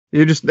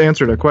You just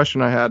answered a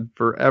question I had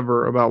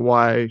forever about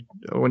why,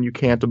 when you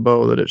cant a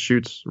bow, that it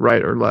shoots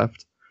right or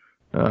left.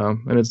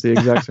 And it's the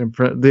exact same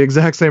the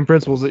exact same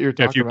principles that you're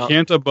talking about. If you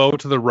cant a bow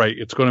to the right,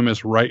 it's going to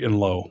miss right and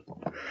low.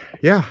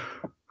 Yeah.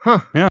 Huh.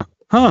 Yeah.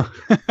 Huh.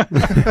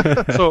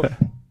 So.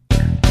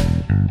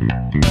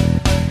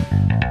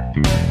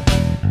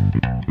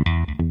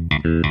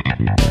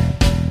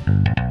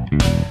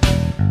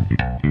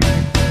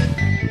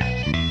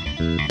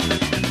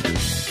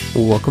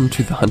 Welcome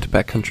to the Hunt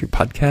Backcountry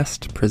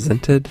podcast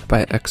presented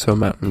by Exo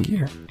Mountain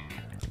Gear.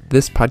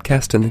 This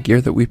podcast and the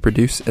gear that we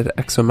produce at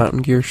Exo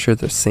Mountain Gear share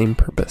the same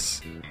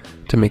purpose: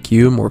 to make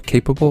you a more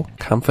capable,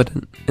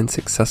 confident, and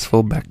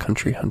successful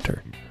backcountry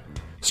hunter.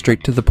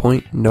 Straight to the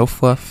point, no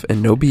fluff,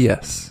 and no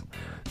BS.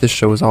 This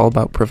show is all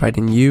about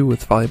providing you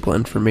with valuable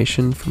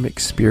information from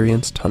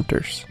experienced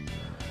hunters.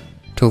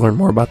 To learn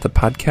more about the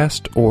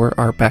podcast or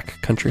our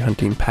backcountry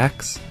hunting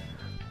packs,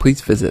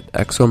 please visit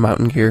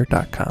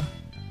exomountaingear.com.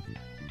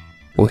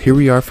 Well, here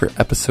we are for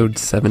episode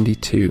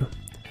 72.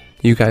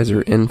 You guys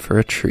are in for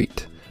a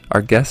treat.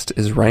 Our guest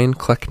is Ryan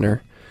Kleckner,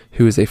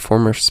 who is a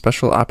former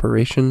Special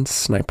Operations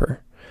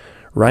sniper.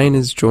 Ryan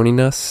is joining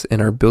us in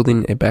our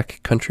Building a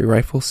Backcountry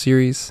Rifle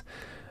series,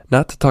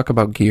 not to talk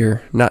about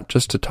gear, not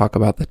just to talk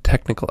about the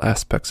technical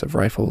aspects of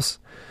rifles,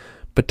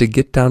 but to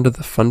get down to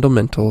the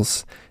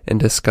fundamentals and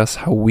discuss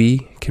how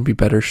we can be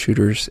better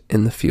shooters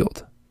in the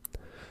field.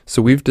 So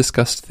we've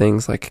discussed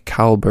things like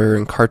caliber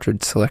and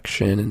cartridge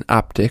selection and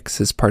optics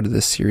as part of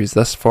this series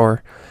thus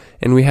far,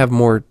 and we have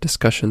more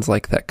discussions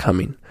like that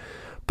coming.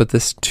 But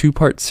this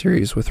two-part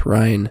series with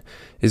Ryan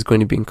is going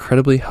to be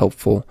incredibly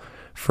helpful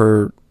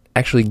for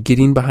actually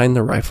getting behind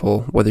the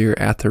rifle, whether you're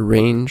at the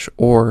range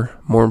or,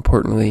 more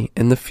importantly,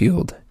 in the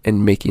field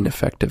and making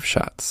effective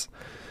shots.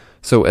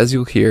 So as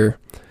you'll hear,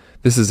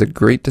 this is a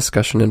great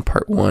discussion in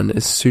part one.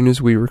 As soon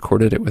as we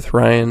recorded it with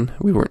Ryan,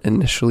 we weren't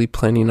initially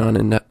planning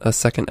on a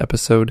second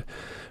episode,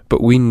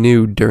 but we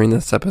knew during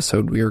this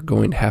episode we were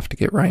going to have to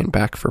get Ryan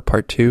back for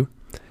part two,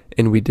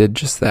 and we did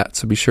just that,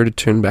 so be sure to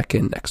tune back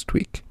in next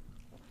week.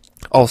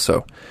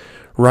 Also,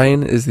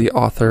 Ryan is the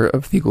author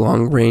of the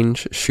Long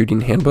Range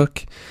Shooting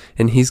Handbook,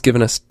 and he's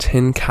given us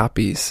 10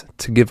 copies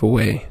to give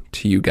away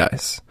to you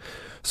guys.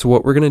 So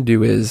what we're going to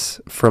do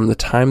is, from the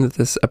time that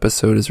this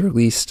episode is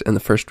released in the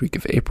first week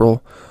of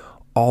April,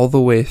 all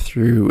the way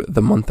through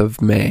the month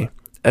of May,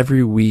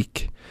 every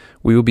week,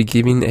 we will be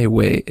giving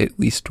away at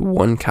least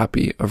one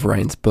copy of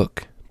Ryan's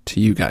book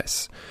to you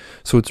guys.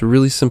 So it's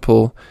really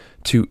simple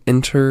to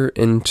enter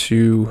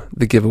into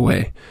the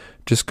giveaway.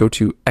 Just go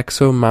to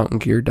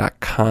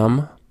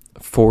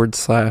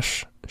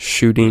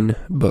exomountaingear.com/shooting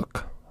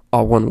book.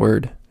 All one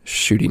word,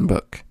 shooting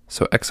book.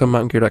 So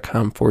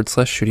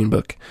exomountaingear.com/shooting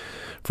book.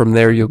 From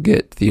there, you'll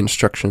get the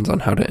instructions on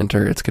how to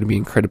enter. It's going to be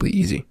incredibly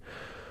easy.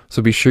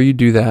 So be sure you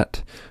do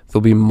that.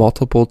 There'll be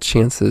multiple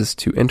chances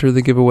to enter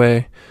the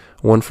giveaway,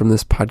 one from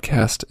this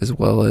podcast as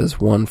well as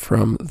one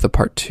from the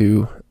part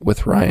two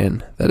with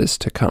Ryan that is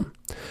to come.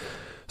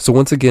 So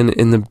once again,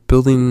 in the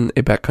Building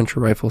a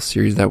Backcountry Rifle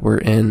series that we're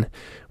in,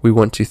 we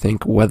want to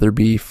thank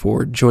Weatherby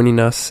for joining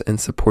us and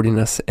supporting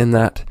us in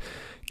that.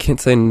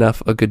 Can't say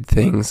enough of good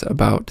things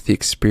about the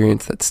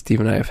experience that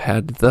Steve and I have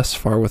had thus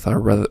far with our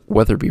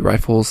Weatherby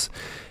rifles,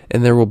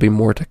 and there will be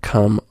more to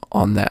come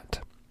on that.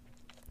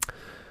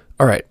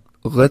 All right,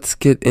 let's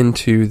get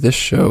into this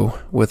show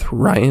with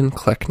Ryan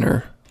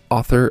Kleckner,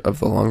 author of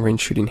the Long Range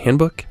Shooting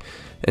Handbook,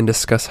 and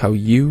discuss how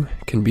you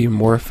can be a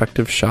more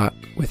effective shot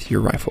with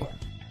your rifle.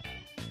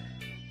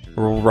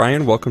 Well,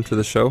 Ryan, welcome to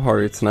the show. How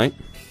are you tonight?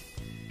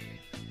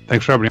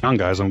 Thanks for having me on,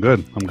 guys. I'm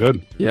good.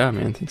 Yeah,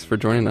 man. Thanks for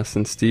joining us.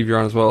 And Steve, you're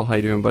on as well. How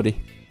you doing,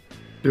 buddy?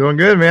 Doing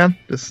good, man.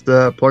 Just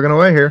plugging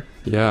away here.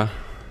 Yeah.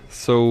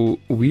 So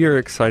we are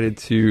excited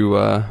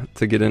to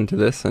get into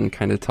this and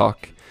kind of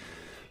talk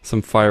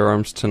some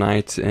firearms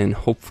tonight, and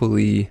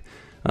hopefully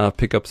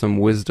pick up some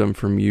wisdom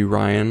from you,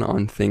 Ryan,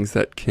 on things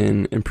that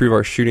can improve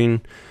our shooting.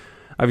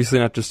 Obviously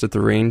not just at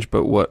the range,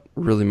 but what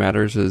really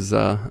matters is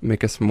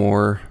make us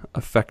more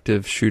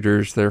effective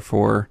shooters,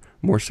 therefore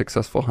more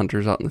successful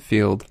hunters out in the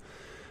field.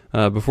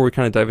 Before we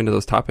kind of dive into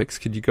those topics,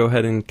 could you go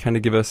ahead and kind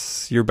of give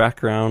us your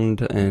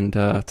background and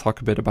talk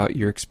a bit about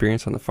your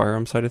experience on the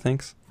firearm side of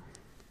things?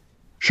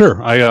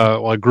 Sure.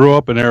 I grew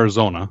up in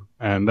Arizona,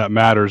 and that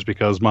matters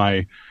because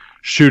my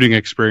shooting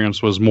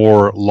experience was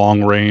more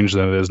long range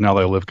than it is now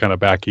that I live kind of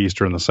back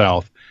east or in the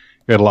south.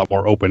 We had a lot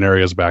more open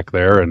areas back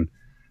there, and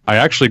I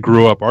actually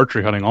grew up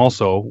archery hunting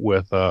also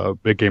with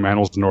big game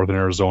animals in northern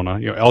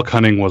Arizona. Elk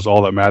hunting was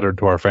all that mattered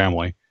to our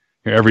family.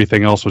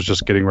 Everything else was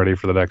just getting ready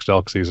for the next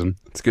elk season.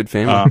 It's good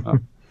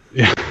family.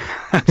 Yeah.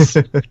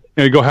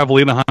 You go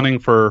javelina hunting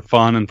for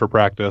fun and for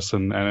practice,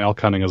 and elk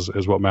hunting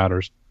is what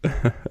matters.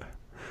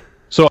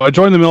 So I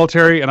joined the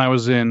military, and I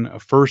was in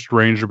 1st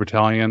Ranger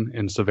Battalion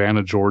in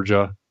Savannah,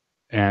 Georgia,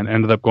 and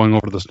ended up going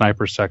over to the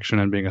sniper section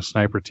and being a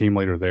sniper team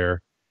leader there.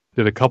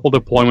 Did a couple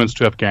deployments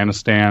to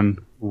Afghanistan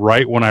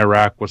right when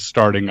Iraq was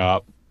starting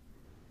up.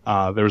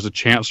 There was a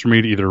chance for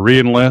me to either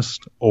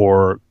re-enlist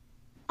or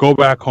go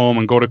back home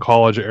and go to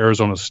college at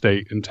Arizona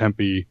State in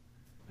Tempe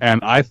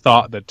And I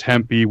thought that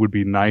Tempe would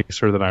be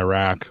nicer than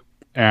Iraq.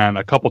 And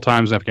a couple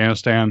times in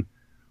Afghanistan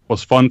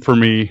was fun for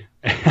me.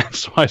 And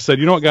so I said,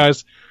 you know what,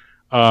 guys?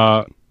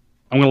 I'm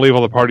going to leave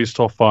all the parties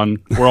till fun.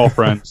 We're all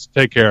friends.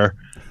 Take care.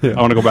 Yeah.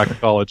 I want to go back to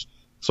college.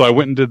 So I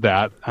went and did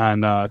that.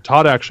 And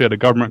Todd actually had a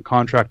government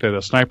contract at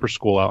a sniper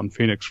school out in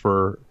Phoenix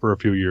for a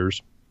few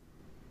years.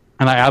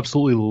 And I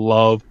absolutely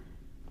love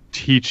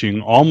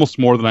teaching almost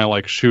more than I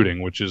like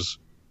shooting, which is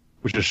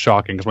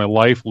shocking because my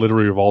life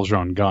literally revolves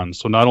around guns.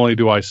 So not only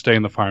do I stay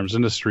in the firearms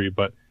industry,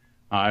 but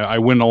I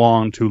went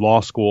along to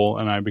law school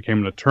and I became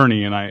an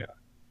attorney, and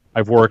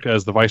I've worked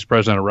as the vice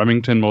president of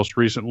Remington most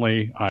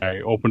recently.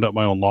 I opened up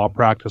my own law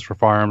practice for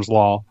firearms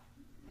law.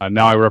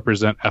 Now I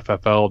represent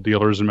FFL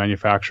dealers and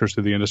manufacturers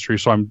through the industry.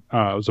 So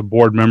I was a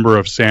board member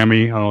of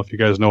SAMI. I don't know if you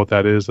guys know what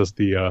that is. That's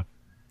the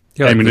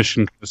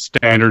ammunition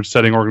standard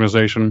setting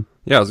organization.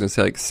 Yeah, I was going to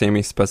say like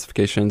SAMI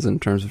specifications in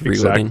terms of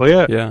reloading. Exactly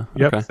it. Yeah.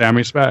 Yep, okay.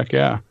 SAMI spec,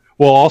 yeah.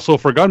 Well, also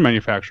for gun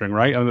manufacturing,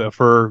 right? And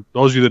for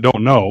those of you that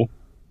don't know,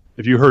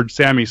 if you heard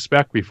SAMI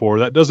spec before,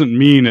 that doesn't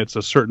mean it's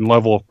a certain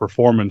level of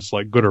performance,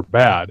 like good or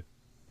bad.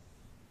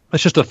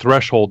 It's just a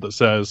threshold that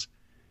says,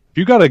 if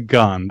you got a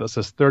gun that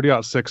says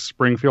 30-06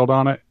 Springfield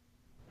on it,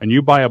 and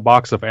you buy a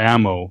box of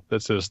ammo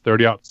that says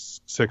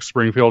 30-06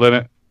 Springfield in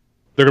it,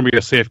 they're going to be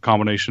a safe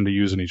combination to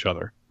use in each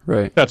other.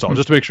 Right. That's all.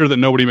 Just to make sure that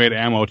nobody made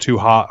ammo too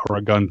hot or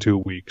a gun too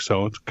weak.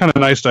 So it's kind of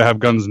nice to have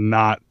guns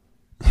not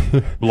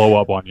blow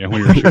up on you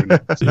when you're shooting.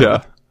 So,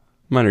 yeah.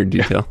 Minor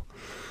detail.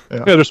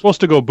 Yeah, they're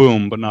supposed to go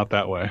boom, but not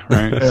that way,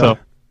 right? Yeah.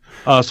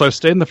 So I've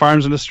stayed in the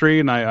firearms industry,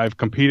 and I've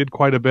competed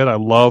quite a bit. I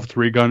love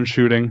 3-gun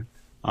shooting.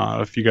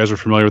 If you guys are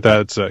familiar with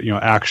that, it's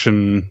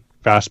action,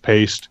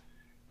 fast-paced,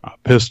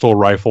 pistol,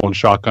 rifle, and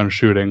shotgun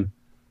shooting.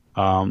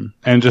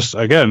 And just,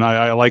 again,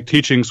 I like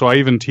teaching, so I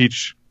even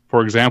teach,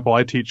 for example,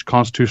 I teach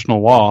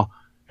constitutional law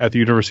at the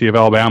University of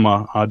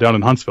Alabama down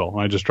in Huntsville.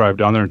 And I just drive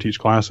down there and teach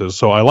classes.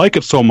 So I like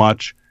it so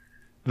much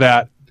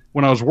that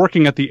when I was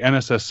working at the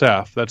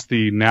NSSF, that's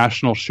the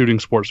National Shooting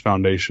Sports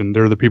Foundation,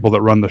 they're the people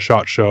that run the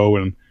SHOT Show,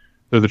 and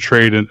they're the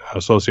trade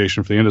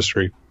association for the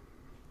industry.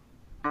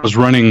 I was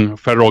running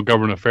federal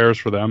government affairs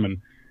for them,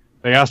 and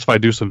they asked if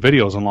I'd do some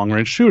videos on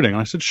long-range shooting. And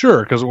I said,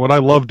 sure, because what I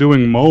love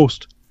doing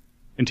most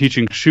in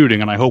teaching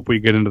shooting, and I hope we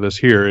get into this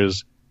here,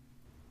 is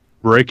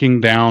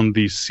breaking down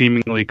these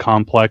seemingly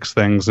complex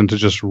things into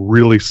just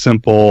really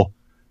simple,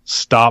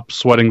 stop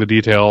sweating the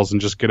details and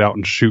just get out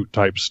and shoot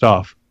type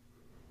stuff.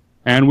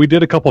 And we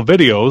did a couple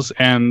videos,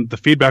 and the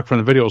feedback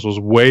from the videos was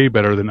way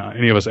better than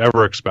any of us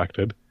ever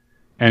expected.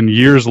 And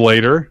years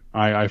later,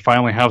 I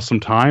finally have some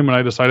time, and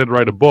I decided to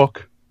write a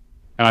book.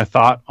 And I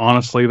thought,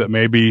 honestly, that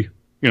maybe,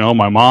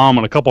 my mom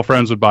and a couple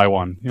friends would buy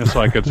one, so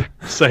I could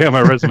say on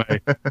my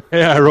resume,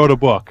 hey, I wrote a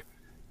book.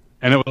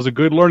 And it was a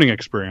good learning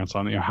experience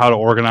on how to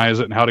organize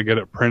it and how to get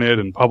it printed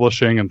and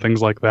publishing and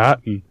things like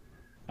that. And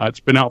it's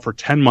been out for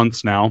 10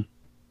 months now.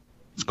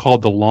 It's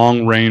called the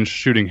Long Range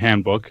Shooting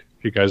Handbook,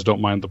 if you guys don't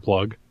mind the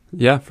plug.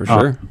 Yeah, for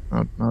sure.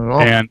 Not at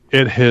all. And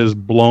it has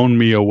blown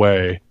me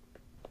away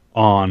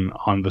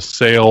on the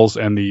sales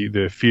and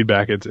the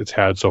feedback it's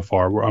had so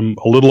far. I'm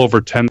a little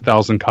over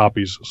 10,000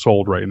 copies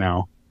sold right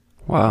now.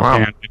 Wow.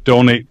 And I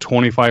donate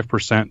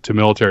 25% to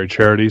military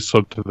charities,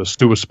 so to the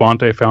Stua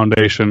Sponte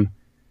Foundation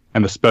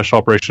and the Special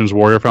Operations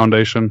Warrior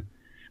Foundation. And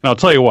I'll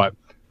tell you what,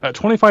 that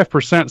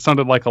 25%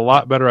 sounded like a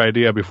lot better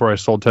idea before I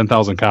sold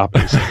 10,000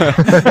 copies.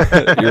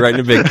 You're writing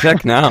a big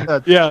check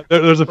now. Yeah,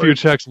 there's a few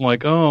checks. I'm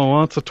like, oh,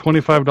 well, it's a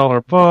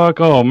 $25 book.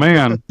 Oh,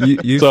 man.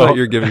 You thought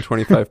you were giving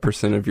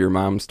 25% of your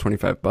mom's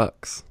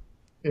 $25.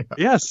 Yeah.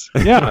 Yes.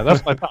 Yeah,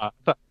 that's what I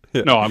thought.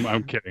 Yeah. No,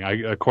 I'm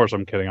kidding. Of course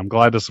I'm kidding. I'm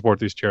glad to support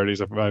these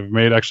charities. I've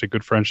made actually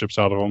good friendships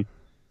out of them.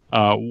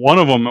 One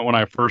of them, when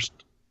I first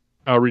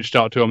reached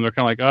out to them, they're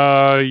kind of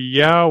like,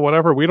 yeah,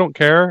 whatever, we don't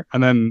care.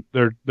 And then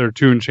their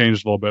tune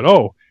changed a little bit.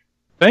 Oh,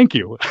 thank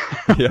you.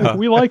 Yeah.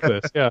 We like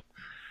this. Yeah.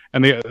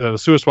 And the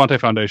Sua Sponte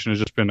Foundation has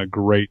just been a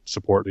great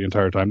support the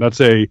entire time. That's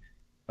a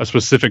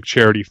specific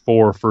charity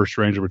for 1st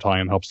Ranger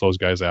Battalion, helps those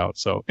guys out.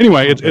 So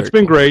anyway, it's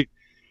been great.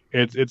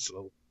 It's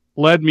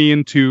led me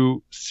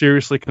into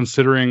seriously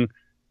considering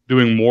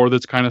doing more of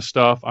this kind of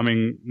stuff. I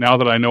mean, now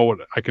that I know what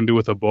I can do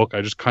with a book,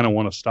 I just kind of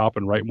want to stop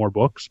and write more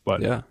books.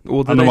 But yeah,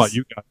 well, I don't know about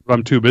you guys, but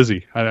I'm too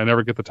busy. I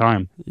never get the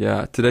time.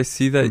 Yeah. Did I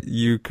see that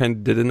you kind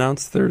of did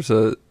announce there's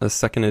a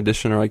second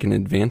edition or like an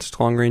advanced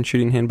long range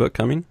shooting handbook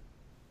coming?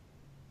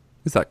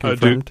 Is that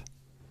confirmed?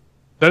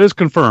 That is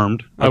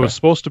confirmed. Okay. I was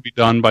supposed to be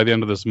done by the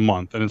end of this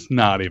month, and it's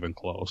not even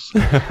close.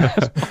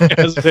 I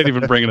hesitate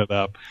even bringing it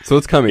up. So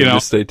it's coming.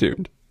 Just stay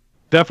tuned.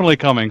 Definitely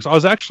coming. So I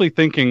was actually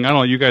thinking, I don't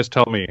know, you guys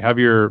tell me, have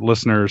your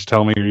listeners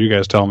tell me, or you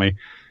guys tell me.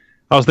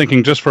 I was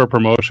thinking just for a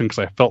promotion, because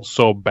I felt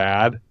so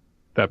bad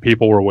that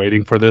people were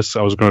waiting for this.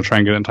 I was going to try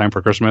and get it in time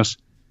for Christmas.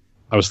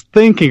 I was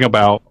thinking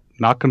about,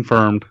 not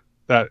confirmed,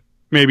 that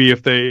maybe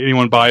if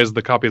anyone buys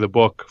the copy of the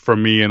book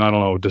from me in, I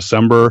don't know,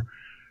 December,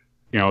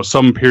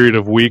 some period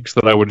of weeks,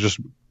 that I would just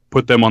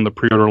put them on the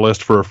pre-order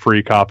list for a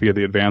free copy of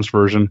the advanced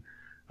version.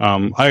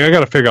 I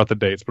got to figure out the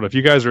dates, but if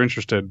you guys are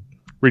interested,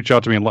 reach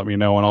out to me and let me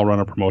know, and I'll run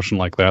a promotion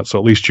like that. So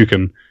at least you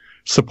can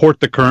support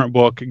the current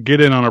book,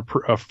 get in on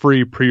a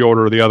free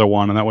pre-order of the other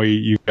one, and that way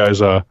you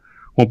guys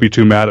won't be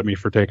too mad at me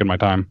for taking my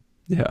time.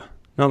 Yeah.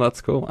 No,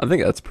 that's cool. I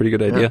think that's a pretty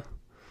good idea.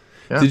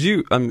 Yeah. Did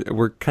you,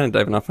 we're kind of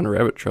diving off on a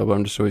rabbit trail, but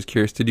I'm just always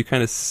curious. Did you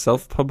kind of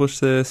self-publish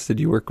this? Did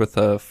you work with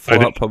a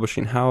full-out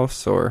publishing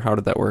house, or how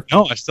did that work?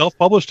 No, I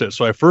self-published it.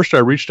 So I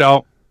reached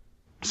out,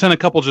 sent a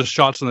couple just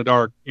shots in the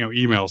dark,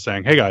 emails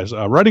saying, hey guys,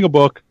 writing a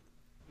book,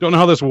 don't know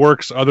how this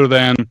works other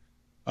than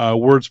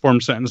words form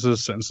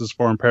sentences, sentences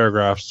form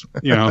paragraphs,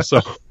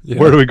 so Yeah.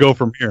 Where do we go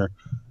from here?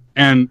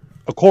 And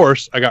of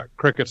course, I got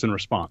crickets in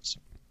response.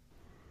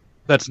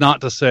 That's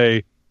not to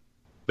say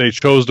they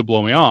chose to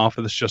blow me off.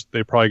 It's just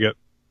they probably get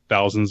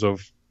thousands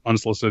of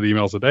unsolicited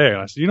emails a day. And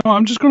I said,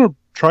 I'm just going to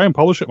try and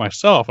publish it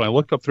myself. And I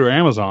looked up through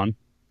Amazon,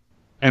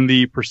 and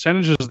the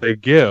percentages they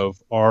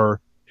give are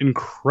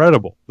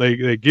incredible.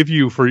 They give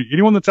you, for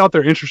anyone that's out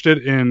there interested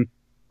in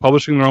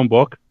publishing their own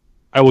book,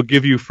 I will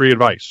give you free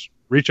advice.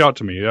 Reach out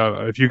to me.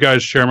 If you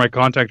guys share my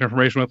contact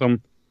information with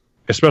them,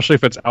 especially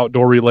if it's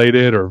outdoor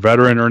related or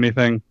veteran or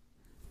anything,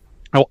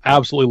 I will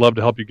absolutely love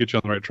to help you get you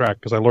on the right track,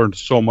 because I learned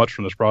so much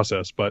from this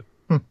process. But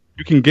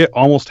you can get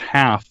almost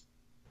half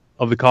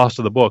of the cost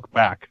of the book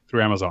back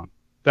through Amazon.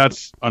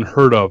 That's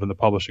unheard of in the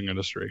publishing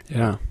industry.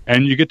 Yeah.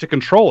 And you get to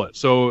control it.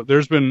 So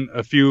there's been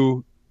a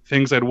few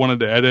things I'd wanted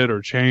to edit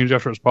or change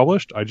after it's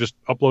published. I just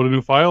upload a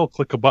new file,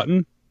 click a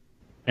button,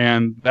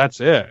 and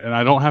that's it. And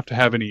I don't have to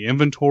have any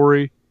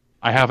inventory.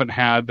 I haven't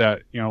had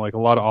that, like a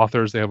lot of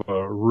authors, they have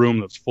a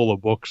room that's full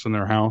of books in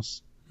their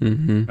house.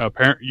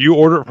 Mm-hmm. You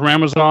order it from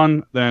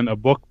Amazon, then a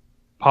book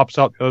pops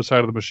out the other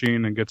side of the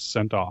machine and gets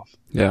sent off.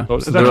 Yeah. So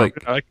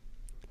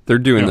they're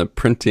doing the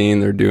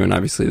printing, they're doing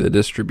obviously the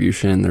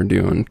distribution, they're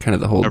doing kind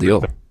of the whole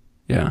deal.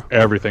 Yeah.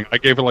 Everything. I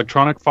gave an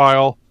electronic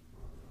file.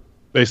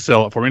 They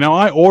sell it for me. Now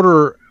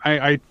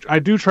I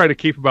do try to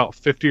keep about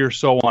 50 or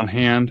so on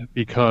hand,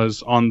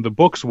 because on the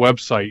book's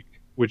website,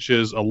 which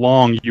is a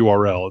long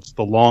URL, it's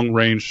the Long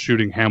Range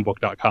Shooting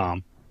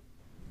Handbook.com.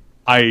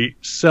 I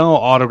sell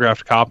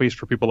autographed copies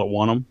for people that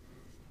want them.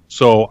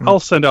 So I'll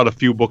send out a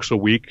few books a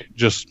week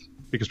just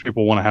because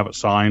people want to have it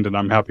signed, and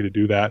I'm happy to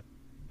do that.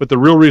 But the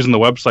real reason the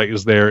website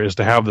is there is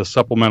to have the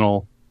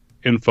supplemental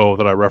info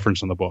that I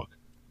reference in the book.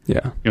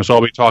 Yeah. So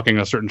I'll be talking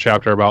a certain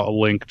chapter about a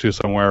link to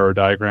somewhere or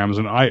diagrams,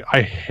 and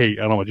I hate,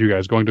 I don't know about you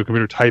guys, going to a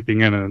computer,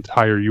 typing in an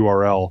entire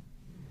URL,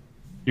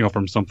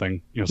 from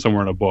something,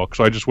 somewhere in a book.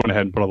 So I just went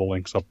ahead and put all the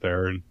links up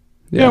there, and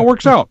it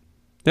works out.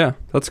 Yeah,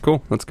 that's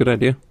cool. That's a good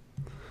idea.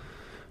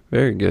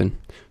 Very good.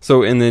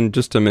 So, and then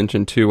just to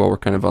mention too, while we're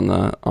kind of on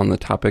the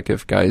topic,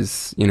 if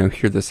guys,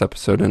 hear this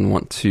episode and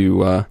want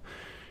to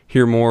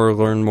hear more,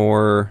 learn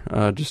more,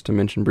 just to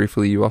mention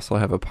briefly, you also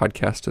have a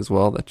podcast as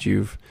well that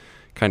you've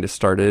kind of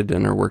started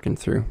and are working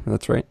through.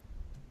 That's right?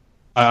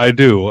 I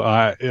do.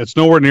 It's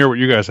nowhere near what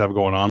you guys have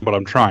going on, but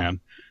I'm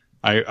trying.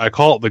 I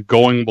call it the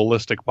Going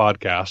Ballistic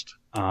Podcast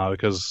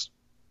because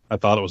I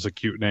thought it was a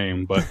cute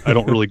name, but I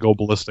don't really go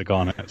ballistic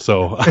on it,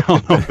 so I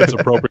don't know if it's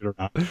appropriate or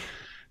not.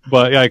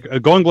 But yeah, a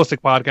Going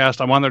Ballistic Podcast,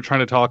 I'm on there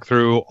trying to talk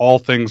through all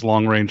things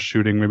long-range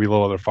shooting, maybe a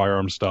little other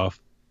firearm stuff.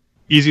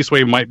 Easiest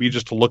way might be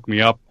just to look me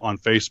up on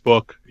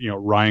Facebook,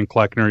 Ryan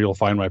Kleckner, you'll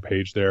find my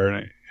page there,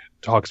 and it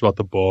talks about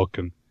the book,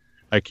 and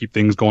I keep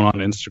things going on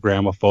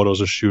Instagram of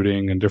photos of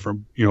shooting and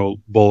different,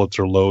 bullets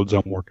or loads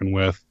I'm working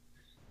with.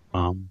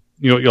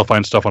 You'll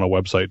find stuff on a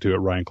website too at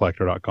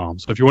ryankleckner.com.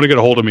 So if you want to get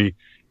a hold of me,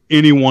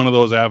 any one of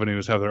those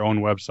avenues have their own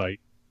website,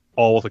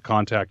 all with a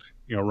contact,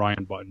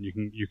 Ryan button.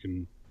 You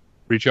can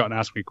reach out and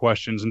ask me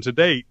questions. And to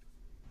date,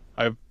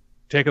 I've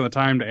taken the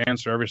time to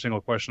answer every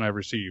single question I've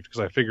received,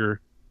 because I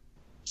figure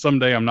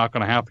someday I'm not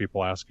going to have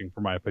people asking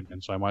for my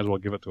opinion, so I might as well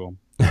give it to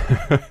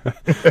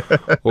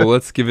them. Well,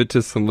 let's give it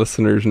to some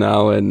listeners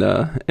now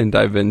and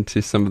dive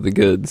into some of the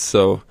goods.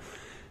 So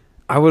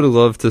I would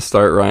love to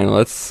start, Ryan.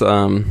 Let's,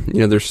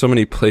 there's so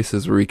many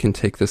places where we can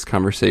take this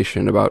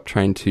conversation about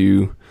trying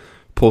to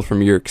pull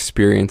from your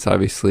experience,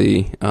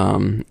 obviously,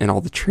 and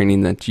all the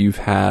training that you've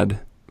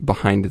had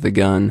behind the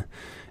gun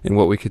and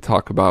what we could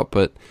talk about.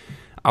 But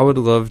I would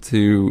love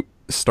to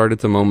start at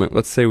the moment.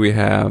 Let's say we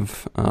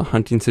have a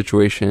hunting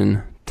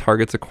situation,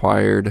 targets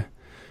acquired,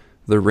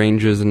 the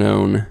range is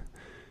known,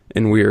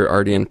 and we are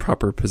already in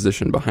proper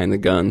position behind the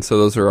gun. So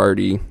those are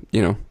already,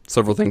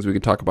 several things we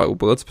could talk about,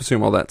 but let's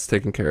assume all that's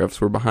taken care of.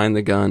 So we're behind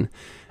the gun.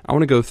 I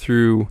want to go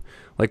through,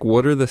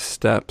 what are the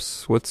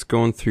steps? What's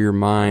going through your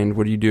mind?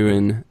 What are you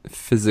doing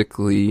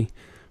physically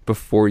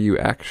before you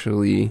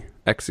actually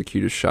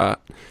execute a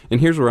shot? And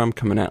here's where I'm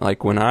coming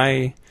at. When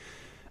I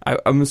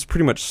was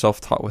pretty much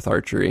self-taught with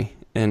archery,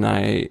 and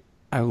I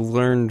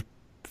learned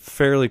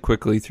fairly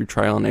quickly through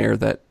trial and error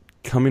that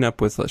coming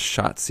up with a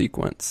shot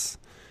sequence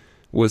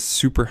was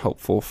super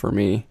helpful for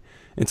me.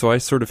 And so I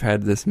sort of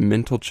had this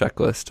mental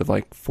checklist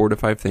of 4 to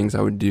 5 things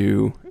I would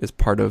do as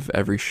part of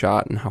every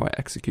shot and how I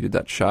executed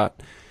that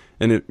shot.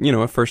 And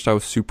at first I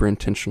was super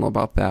intentional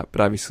about that,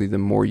 but obviously the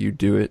more you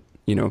do it,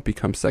 it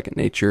becomes second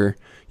nature.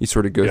 You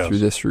sort of go through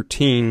this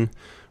routine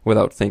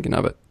without thinking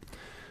of it.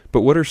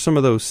 But what are some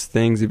of those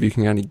things, if you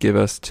can kind of give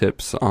us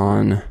tips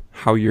on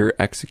how you're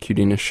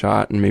executing a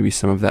shot and maybe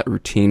some of that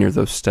routine or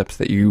those steps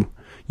that you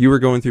were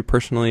going through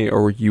personally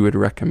or you would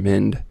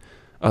recommend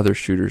other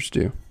shooters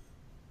do?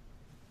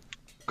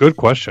 Good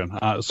question.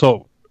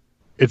 So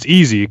it's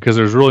easy because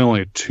there's really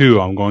only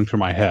two I'm going through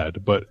my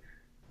head. But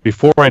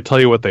before I tell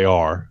you what they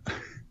are,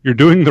 you're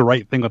doing the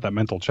right thing with that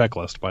mental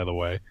checklist, by the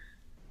way.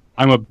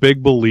 I'm a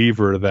big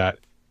believer that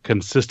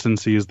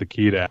consistency is the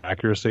key to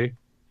accuracy.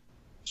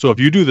 So if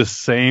you do the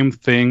same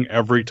thing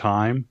every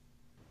time,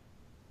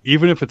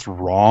 even if it's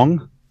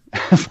wrong,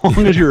 as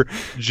long as you're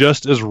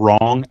just as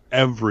wrong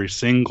every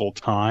single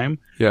time,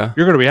 you're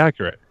going to be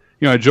accurate.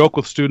 I joke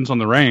with students on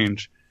the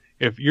range,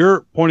 if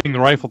you're pointing the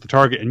rifle at the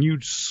target and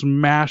you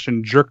smash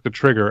and jerk the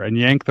trigger and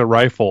yank the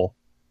rifle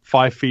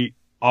 5 feet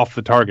off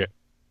the target,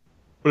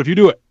 but if you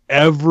do it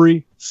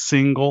every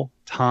single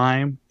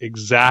time,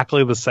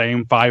 exactly the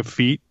same 5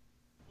 feet,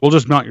 we'll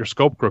just mount your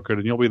scope crooked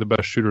and you'll be the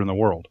best shooter in the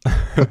world.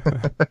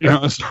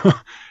 So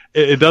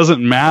it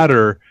doesn't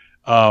matter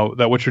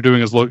that what you're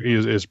doing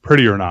is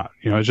pretty or not.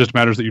 It just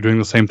matters that you're doing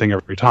the same thing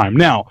every time.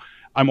 Now,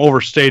 I'm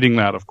overstating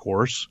that, of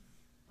course.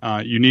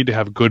 You need to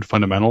have good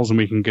fundamentals, and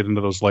we can get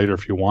into those later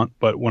if you want.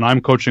 But when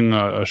I'm coaching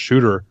a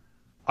shooter,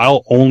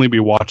 I'll only be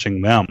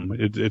watching them.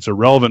 It's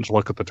irrelevant to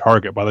look at the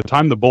target. By the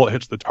time the bullet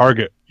hits the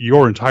target,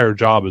 your entire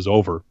job is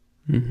over.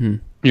 Mm-hmm.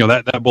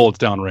 That bullet's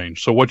downrange.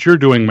 So what you're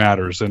doing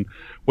matters, and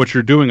what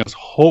you're doing is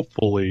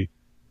hopefully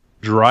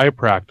dry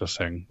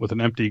practicing with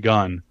an empty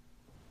gun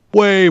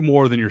way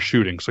more than you're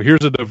shooting. So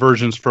here's a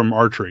divergence from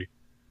archery.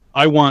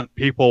 I want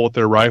people with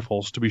their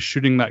rifles to be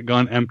shooting that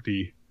gun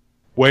empty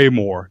way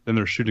more than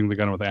they're shooting the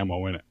gun with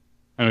ammo in it.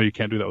 I know you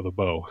can't do that with a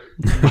bow.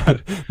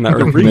 But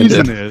the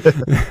reason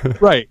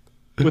is, right,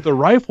 with a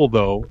rifle,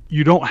 though,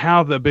 you don't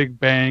have the big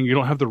bang, you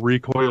don't have the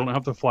recoil, you don't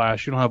have the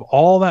flash, you don't have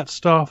all that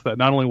stuff that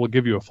not only will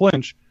give you a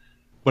flinch,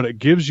 but it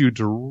gives you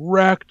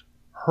direct,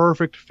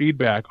 perfect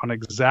feedback on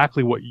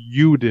exactly what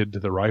you did to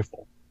the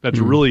rifle. That's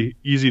really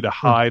easy to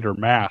hide or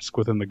mask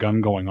within the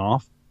gun going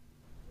off.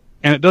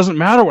 And it doesn't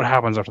matter what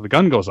happens after the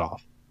gun goes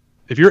off.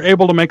 If you're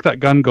able to make that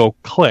gun go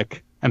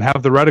click and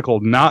have the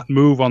reticle not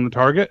move on the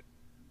target,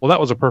 well, that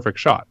was a perfect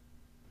shot.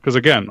 Because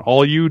again,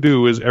 all you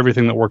do is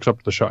everything that works up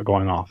to the shot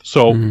going off.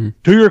 So, to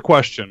your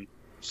question,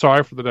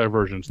 sorry for the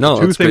divergence. The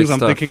two things I'm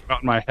thinking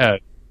about in my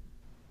head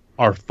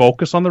are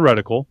focus on the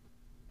reticle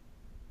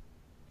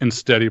and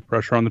steady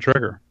pressure on the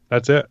trigger.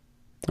 That's it.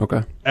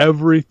 Okay.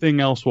 Everything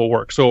else will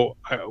work. So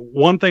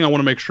one thing I want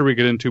to make sure we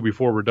get into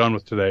before we're done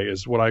with today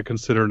is what I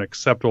consider an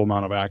acceptable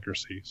amount of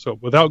accuracy. So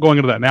without going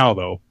into that now,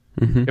 though,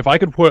 if I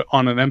could put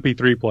on an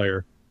MP3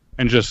 player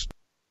and just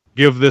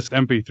give this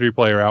MP3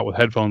 player out with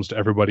headphones to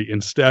everybody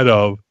instead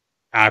of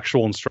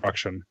actual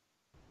instruction,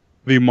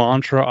 the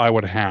mantra I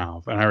would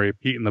have, and I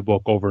repeat in the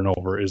book over and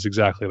over, is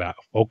exactly that.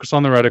 Focus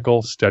on the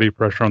reticle, steady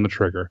pressure on the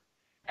trigger.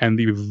 And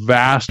the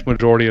vast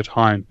majority of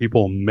time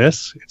people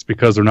miss, it's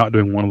because they're not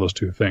doing one of those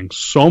two things.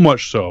 So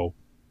much so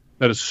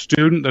that a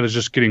student that is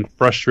just getting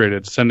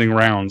frustrated sending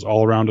rounds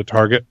all around a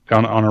target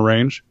down on a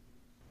range,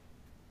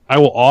 I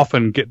will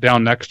often get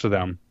down next to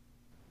them,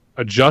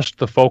 adjust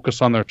the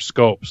focus on their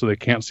scope so they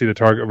can't see the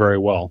target very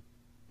well,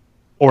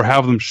 or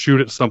have them shoot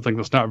at something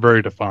that's not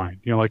very defined.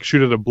 Like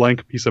shoot at a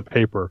blank piece of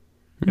paper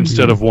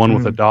instead of one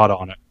with a dot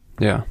on it.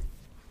 Yeah.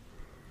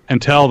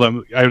 And tell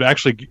them, I would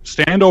actually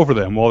stand over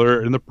them while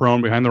they're in the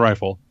prone behind the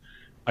rifle.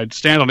 I'd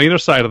stand on either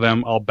side of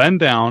them, I'll bend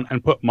down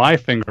and put my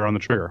finger on the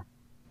trigger.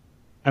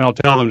 And I'll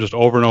tell them just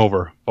over and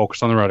over,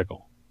 focus on the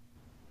reticle.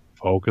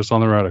 Focus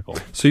on the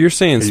reticle. So you're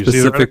saying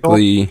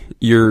specifically,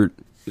 you're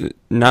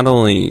not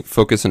only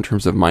focus in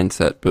terms of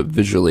mindset, but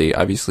visually,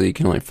 obviously you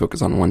can only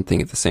focus on one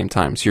thing at the same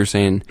time. So you're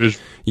saying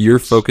you're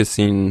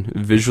focusing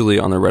visually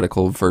on the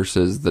reticle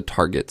versus the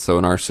target. So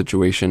in our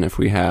situation, if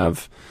we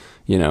have,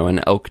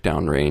 an elk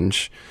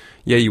downrange,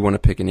 you want to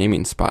pick an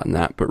aiming spot in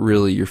that, but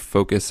really your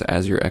focus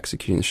as you're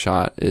executing the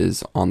shot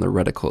is on the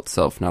reticle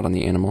itself, not on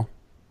the animal.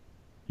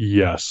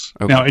 Yes.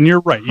 Okay. Now, and you're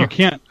right.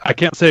 I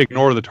can't say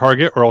ignore the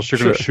target or else you're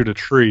going to shoot a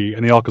tree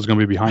and the elk is going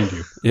to be behind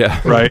you. Yeah.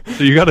 Right?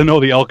 So you got to know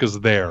the elk is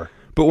there.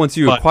 But once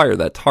you acquire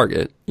that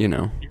target,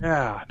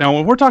 Yeah. Now,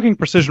 when we're talking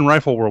precision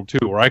rifle world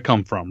too, where I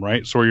come from,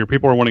 right? So your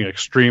people are wanting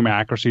extreme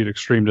accuracy at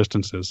extreme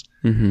distances.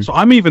 So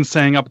I'm even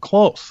saying up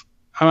close.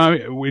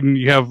 When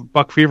you have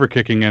buck fever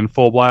kicking in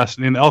full blast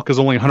and the elk is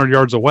only 100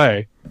 yards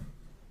away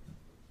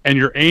and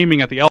you're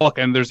aiming at the elk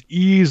and there's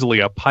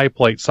easily a pie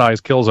plate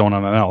size kill zone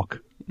on an elk.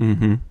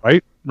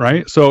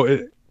 Right?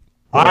 So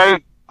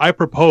I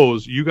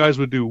propose you guys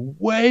would do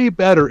way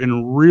better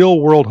in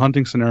real world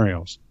hunting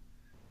scenarios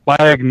by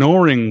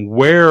ignoring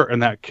where in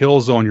that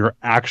kill zone you're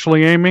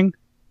actually aiming,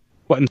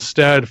 but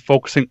instead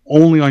focusing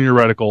only on your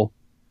reticle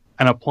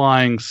and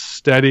applying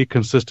steady,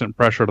 consistent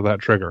pressure to that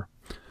trigger.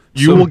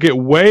 You will get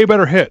way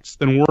better hits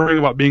than worrying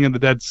about being in the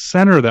dead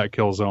center of that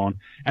kill zone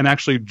and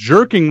actually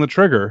jerking the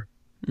trigger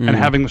and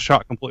having the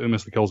shot completely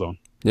miss the kill zone.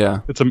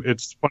 Yeah. It's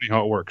funny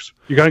how it works.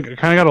 You kind of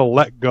got to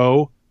let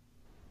go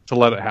to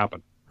let it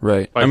happen.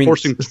 Right. By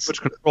forcing too much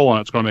control on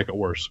it, it's going to make it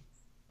worse.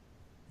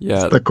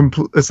 Yeah.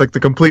 It's like the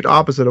complete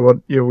opposite of what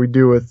we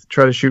do with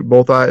try to shoot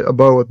a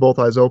bow with both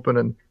eyes open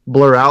and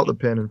blur out the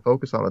pin and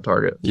focus on the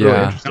target. It's really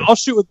interesting. I'll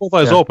shoot with both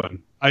eyes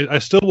open. I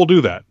still will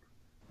do that.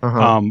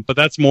 But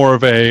that's more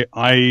of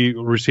I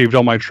received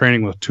all my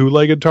training with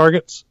two-legged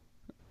targets,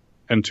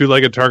 and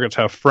two-legged targets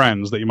have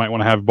friends that you might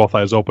want to have both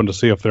eyes open to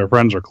see if their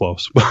friends are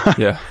close.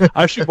 Yeah.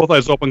 I shoot both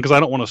eyes open because I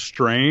don't want to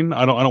strain.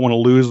 I don't want to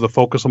lose the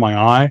focus of my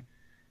eye.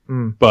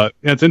 But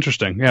it's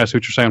interesting. Yeah, I see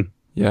what you're saying.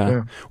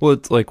 Yeah. Well,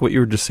 it's like what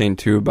you were just saying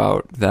too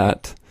about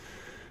that,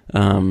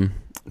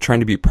 trying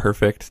to be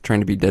perfect,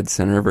 trying to be dead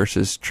center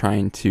versus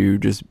trying to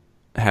just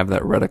have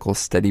that reticle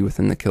steady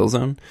within the kill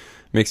zone.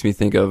 Makes me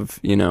think of,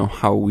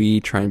 how we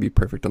try and be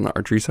perfect on the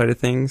archery side of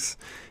things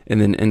and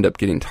then end up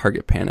getting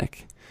target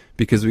panic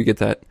because we get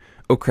that,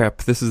 oh crap,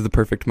 this is the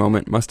perfect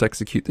moment, must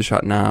execute the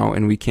shot now,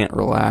 and we can't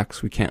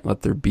relax, we can't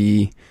let there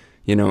be,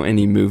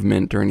 any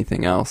movement or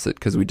anything else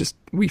because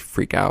we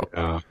freak out.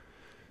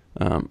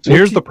 So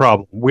here's the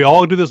problem. We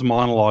all do this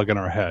monologue in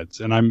our heads,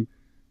 and I'm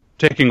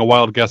taking a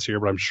wild guess here,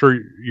 but I'm sure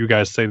you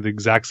guys say the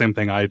exact same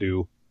thing I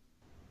do.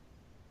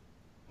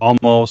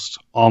 Almost,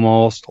 a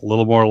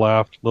little more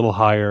left, a little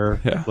higher,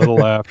 a little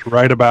left,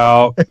 right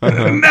about,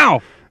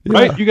 now! Yeah.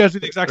 Right? You guys do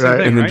the exact same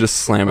thing, and then right? just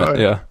slam it,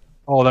 yeah.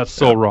 Oh, that's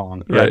so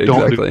wrong. Yeah, right,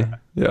 don't exactly. do that.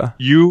 Yeah.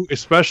 You,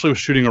 especially with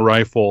shooting a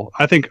rifle,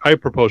 I think I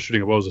propose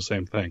shooting a bow is the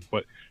same thing,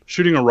 but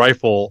shooting a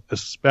rifle,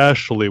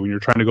 especially when you're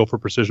trying to go for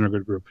precision or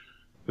good group,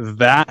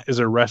 that is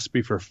a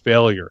recipe for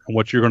failure. And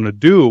what you're going to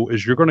do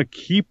is you're going to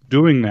keep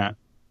doing that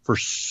for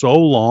so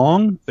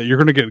long that you're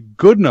going to get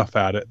good enough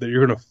at it that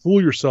you're going to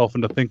fool yourself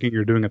into thinking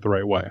you're doing it the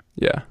right way.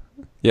 Yeah.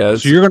 Yeah.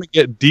 So you're going to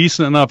get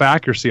decent enough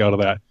accuracy out of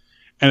that.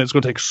 And it's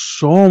going to take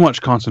so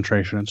much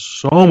concentration and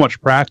so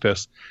much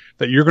practice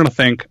that you're going to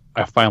think,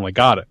 I finally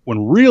got it.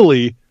 When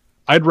really,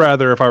 I'd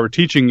rather, if I were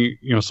teaching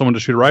someone to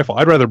shoot a rifle,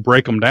 I'd rather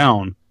break them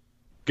down,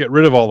 get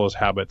rid of all those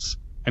habits,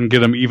 and get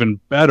them even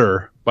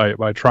better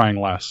by trying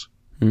less.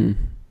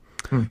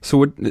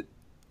 So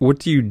what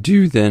do you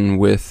do then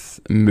with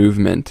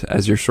movement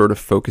as you're sort of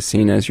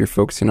focusing on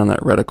that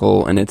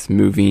reticle and it's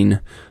moving?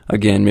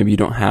 Again, maybe you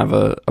don't have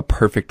a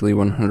perfectly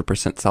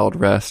 100% solid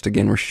rest.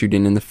 Again, we're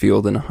shooting in the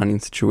field in a hunting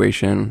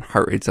situation,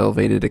 heart rate's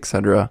elevated,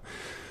 etc.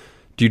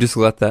 Do you just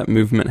let that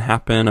movement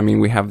happen? I mean,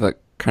 we have that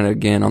kind of,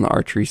 again, on the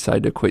archery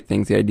side to equate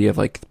things, the idea of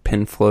like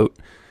pin float,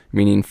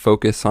 meaning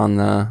focus on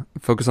the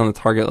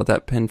target, let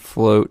that pin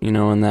float,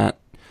 in that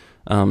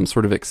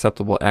sort of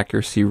acceptable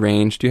accuracy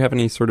range. Do you have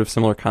any sort of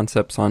similar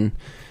concepts on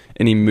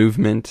any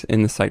movement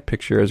in the sight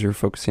picture as you're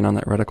focusing on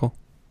that reticle?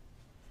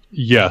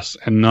 Yes,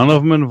 and none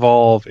of them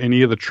involve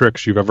any of the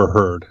tricks you've ever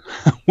heard,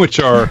 which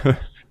are,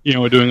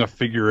 doing a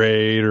figure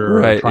eight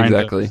or trying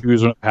to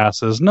choose when it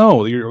passes.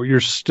 No,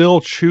 you're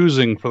still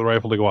choosing for the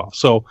rifle to go off.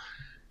 So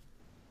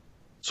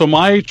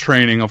my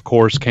training, of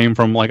course, came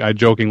from, like I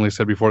jokingly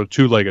said before, the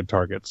two-legged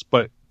targets,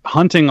 but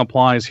hunting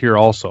applies here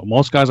also.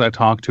 Most guys I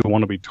talk to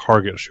want to be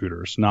target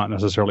shooters, not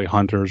necessarily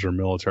hunters or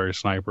military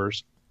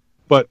snipers.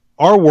 But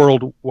our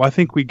world, I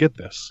think we get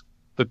this.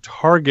 The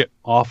target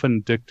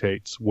often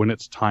dictates when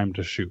it's time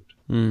to shoot.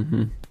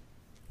 Mm-hmm.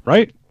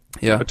 Right?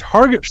 Yeah. A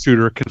target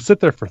shooter can sit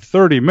there for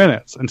 30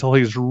 minutes until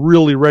he's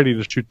really ready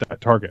to shoot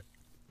that target.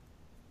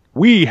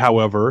 We,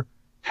 however,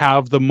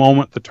 have the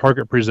moment the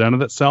target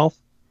presented itself,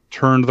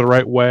 turned the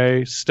right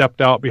way,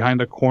 stepped out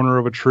behind a corner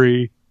of a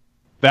tree.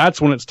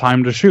 That's when it's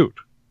time to shoot.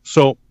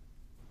 So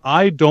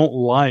I don't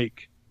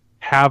like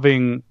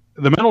having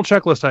the mental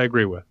checklist. I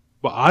agree with,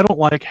 but I don't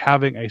like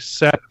having a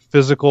set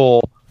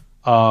physical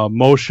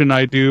motion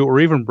I do, or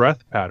even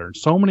breath pattern.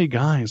 So many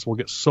guys will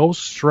get so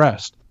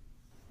stressed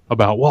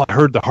about, well, I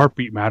heard the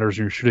heartbeat matters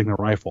when you're shooting a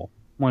rifle.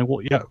 I'm like,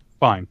 well, yeah,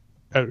 fine.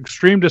 At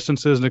extreme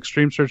distances and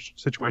extreme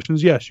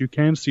situations, yes, you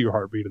can see your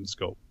heartbeat in the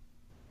scope.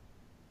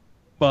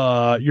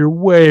 But you're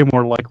way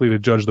more likely to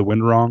judge the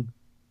wind wrong.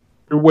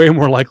 You're way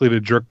more likely to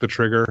jerk the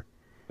trigger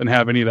than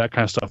have any of that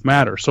kind of stuff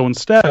matter. So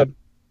instead,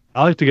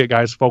 I like to get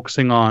guys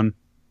focusing on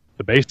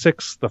the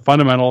basics, the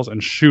fundamentals,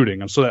 and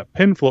shooting. And so that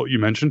pin float you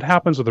mentioned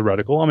happens with a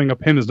reticle. I mean, a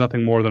pin is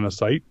nothing more than a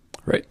sight.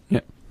 Right, yeah.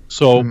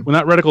 So when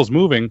that reticle is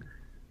moving,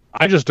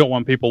 I just don't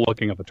want people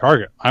looking at the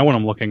target. I want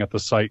them looking at the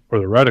sight or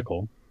the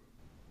reticle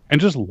and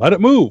just let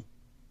it move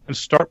and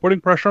start putting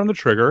pressure on the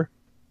trigger.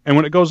 And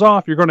when it goes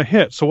off, you're going to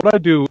hit. So what I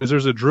do is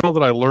there's a drill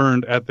that I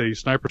learned at the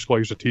sniper school I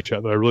used to teach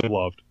at that I really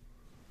loved.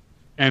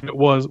 And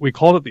we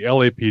called it the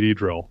LAPD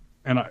drill.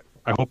 And I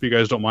hope you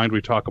guys don't mind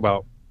we talk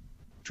about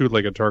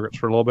two-legged targets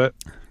for a little bit.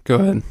 Go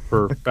ahead.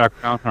 For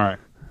background. All right.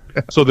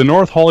 So the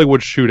North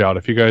Hollywood shootout,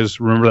 if you guys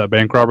remember that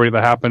bank robbery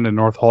that happened in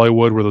North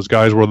Hollywood where those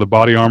guys wore the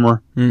body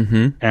armor,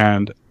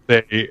 and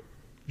they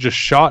just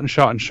shot and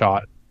shot and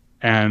shot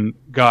and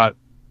got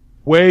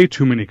way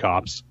too many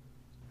cops.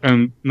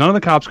 And none of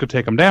the cops could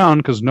take them down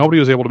because nobody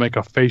was able to make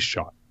a face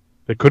shot.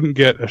 They couldn't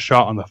get a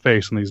shot on the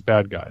face on these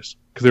bad guys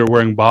because they were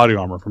wearing body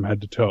armor from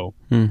head to toe.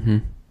 Mm-hmm.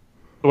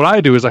 So what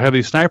I do is I have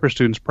these sniper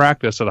students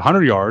practice at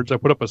 100 yards. I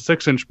put up a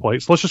 6-inch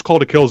plate. So let's just call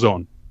it a kill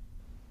zone.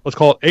 Let's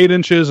call it 8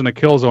 inches and a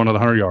kill zone at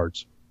 100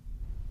 yards.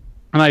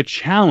 And I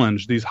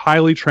challenge these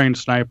highly trained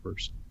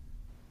snipers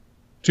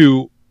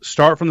to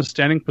start from the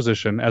standing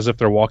position as if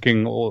they're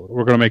walking.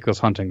 We're going to make this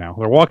hunting now.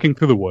 They're walking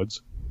through the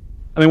woods,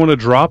 and they want to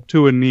drop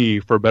to a knee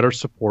for better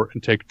support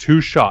and take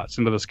 2 shots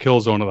into this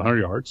kill zone of the 100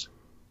 yards.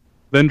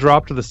 Then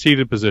drop to the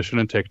seated position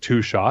and take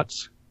 2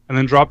 shots. And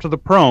then drop to the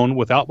prone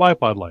without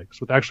bipod legs,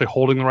 with actually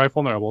holding the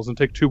rifle on their elbows, and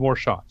take 2 more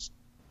shots.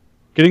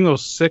 Getting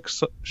those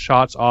 6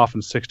 shots off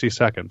in 60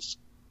 seconds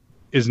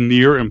is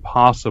near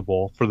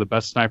impossible for the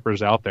best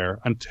snipers out there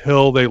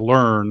until they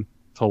learn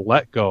to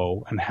let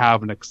go and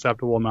have an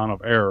acceptable amount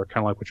of error,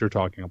 kind of like what you're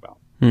talking about.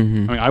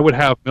 Mm-hmm. I mean, I would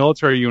have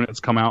military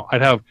units come out.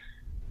 I'd have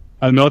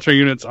military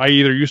units I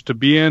either used to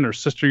be in or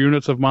sister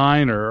units of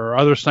mine or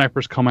other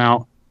snipers come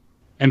out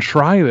and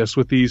try this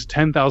with these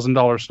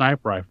 $10,000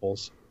 sniper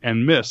rifles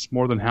and miss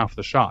more than half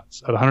the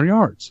shots at 100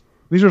 yards.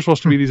 These are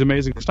supposed to be these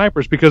amazing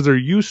snipers because they're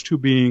used to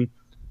being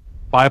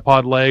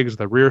bipod legs,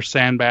 the rear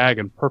sandbag,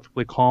 and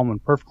perfectly calm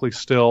and perfectly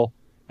still,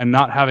 and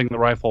not having the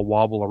rifle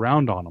wobble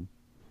around on them.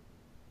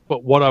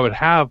 But what I would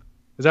have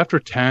is after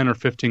 10 or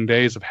 15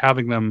 days of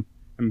having them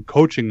and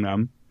coaching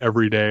them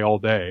every day, all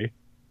day,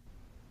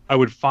 I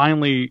would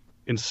finally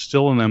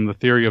instill in them the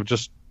theory of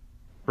just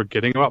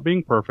forgetting about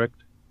being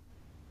perfect,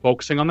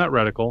 focusing on that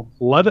reticle,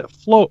 let it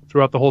float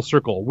throughout the whole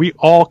circle. We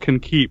all can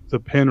keep the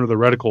pin or the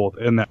reticle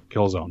in that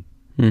kill zone.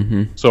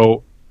 Mm-hmm.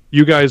 So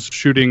you guys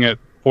shooting at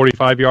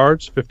 45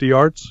 yards, 50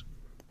 yards?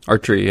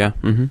 Archery, yeah.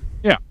 Mm-hmm.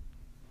 Yeah.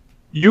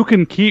 You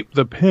can keep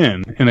the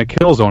pin in a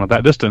kill zone at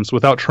that distance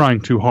without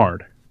trying too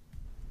hard.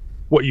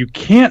 What you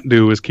can't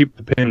do is keep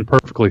the pin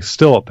perfectly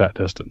still at that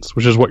distance,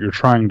 which is what you're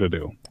trying to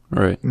do.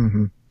 Right.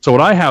 Mm-hmm. So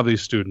what I have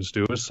these students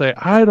do is say,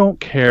 I don't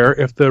care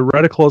if the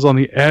reticle is on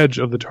the edge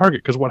of the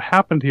target, because what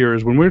happened here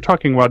is when we're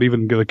talking about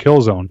even the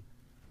kill zone,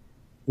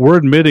 we're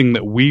admitting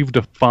that we've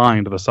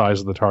defined the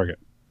size of the target.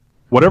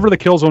 Whatever the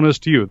kill zone is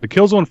to you, the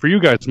kill zone for you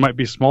guys might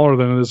be smaller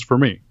than it is for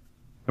me.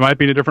 It might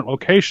be in a different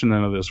location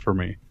than it is for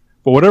me.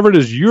 But whatever it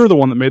is, you're the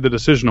one that made the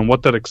decision on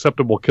what that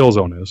acceptable kill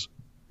zone is.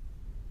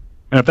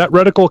 And if that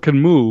reticle can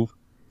move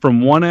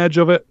from one edge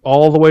of it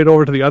all the way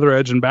over to the other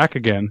edge and back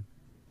again,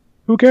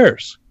 who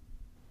cares?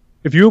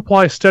 If you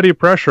apply steady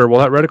pressure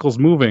while that reticle's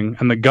moving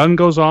and the gun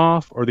goes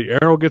off or the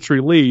arrow gets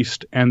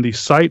released and the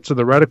sights of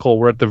the reticle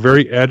were at the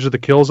very edge of the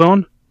kill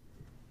zone,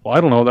 well,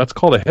 I don't know, that's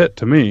called a hit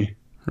to me.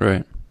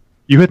 Right.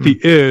 You hit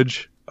the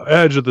edge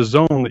of the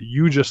zone that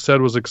you just said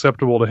was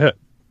acceptable to hit.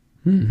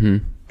 Mm-hmm.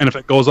 And if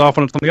it goes off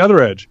and it's on the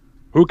other edge,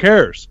 who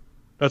cares?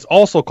 That's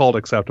also called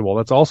acceptable.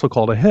 That's also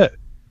called a hit.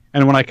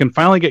 And when I can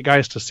finally get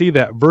guys to see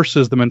that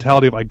versus the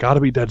mentality of I got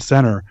to be dead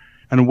center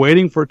and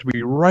waiting for it to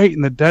be right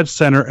in the dead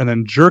center and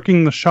then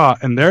jerking the shot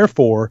and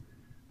therefore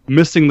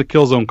missing the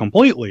kill zone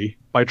completely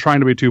by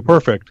trying to be too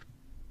perfect,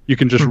 you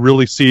can just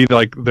really see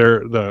like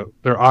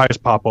their eyes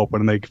pop open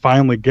and they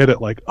finally get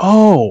it like,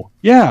 oh,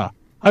 yeah,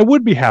 I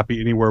would be happy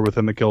anywhere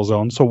within the kill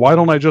zone. So why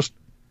don't I just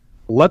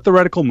let the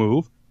reticle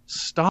move,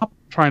 stop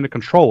trying to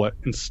control it,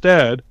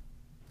 instead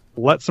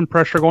let some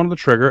pressure go on the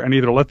trigger and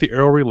either let the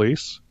arrow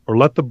release or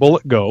let the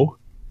bullet go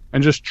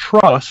and just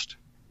trust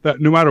that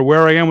no matter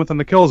where I am within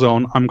the kill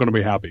zone, I'm going to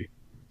be happy.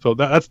 So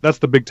that's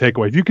the big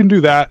takeaway. If you can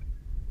do that,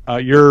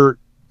 you're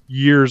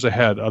years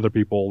ahead of other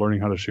people learning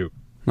how to shoot.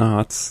 No,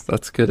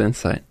 that's good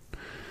insight.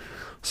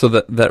 So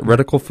that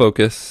reticle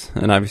focus,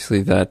 and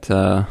obviously that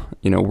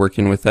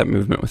working with that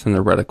movement within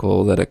the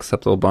reticle, that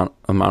acceptable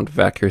amount of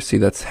accuracy,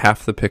 that's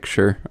half the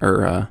picture,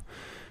 or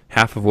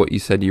half of what you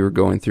said you were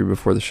going through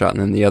before the shot,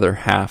 and then the other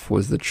half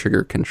was the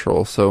trigger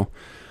control. So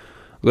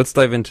let's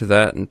dive into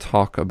that and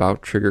talk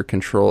about trigger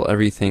control,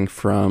 everything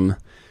from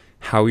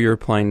how you're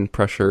applying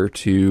pressure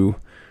to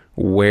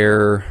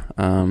where,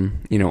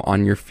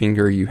 on your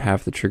finger you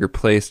have the trigger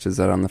placed. Is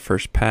that on the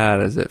first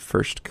pad? Is it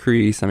first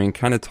crease? I mean,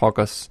 kind of talk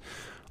us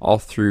all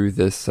through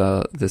this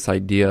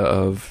idea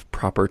of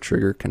proper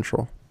trigger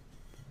control.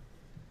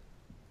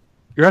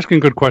 You're asking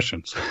good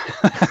questions.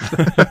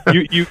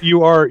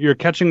 You're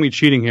catching me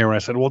cheating here when I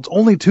said, well, it's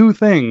only 2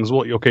 things.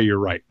 Well, okay, you're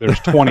right. There's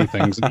 20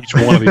 things in each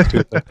one of these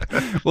 2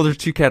 things. Well, there's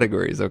 2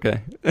 categories,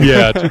 okay?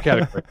 Yeah, 2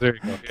 categories. There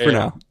you go. Yeah, for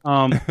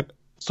now.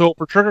 So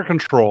for trigger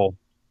control,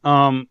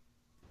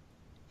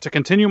 to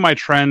continue my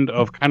trend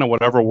of kind of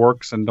whatever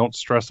works and don't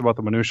stress about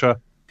the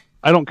minutia,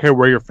 I don't care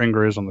where your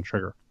finger is on the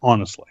trigger,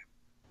 honestly.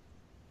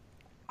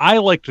 I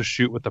like to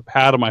shoot with the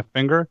pad of my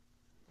finger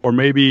or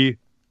maybe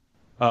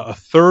a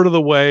third of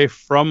the way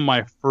from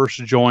my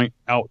first joint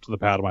out to the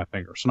pad of my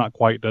finger. So not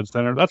quite dead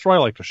center. That's where I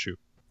like to shoot.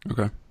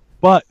 Okay.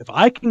 But if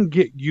I can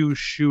get you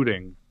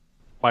shooting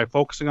by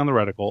focusing on the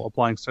reticle,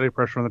 applying steady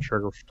pressure on the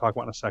trigger, which we'll talk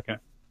about in a second,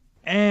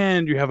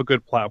 and you have a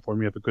good platform,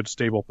 you have a good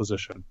stable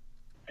position,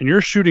 and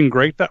you're shooting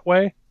great that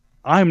way,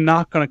 I'm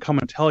not going to come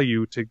and tell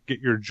you to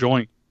get your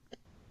joint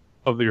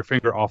of your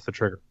finger off the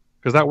trigger,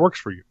 because that works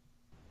for you.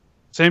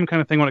 Same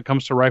kind of thing when it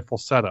comes to rifle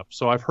setup.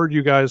 So I've heard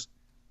you guys,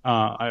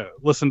 I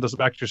listened to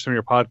back to some of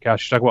your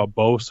podcasts, you talk about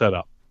bow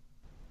setup.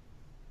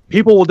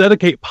 People will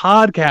dedicate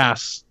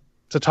podcasts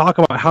to talk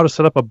about how to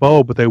set up a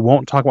bow, but they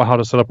won't talk about how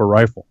to set up a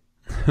rifle.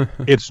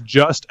 It's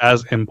just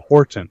as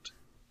important.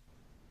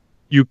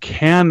 You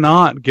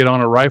cannot get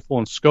on a rifle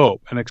and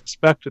scope and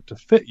expect it to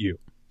fit you.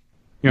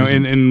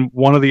 in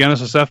one of the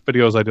NSSF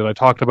videos I did, I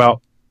talked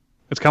about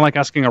it's kind of like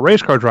asking a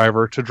race car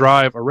driver to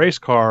drive a race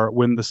car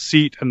when the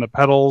seat and the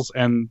pedals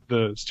and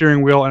the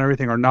steering wheel and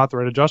everything are not the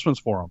right adjustments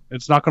for them.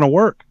 It's not going to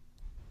work.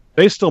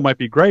 They still might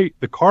be great.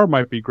 The car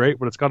might be great,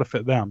 but it's got to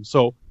fit them.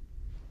 So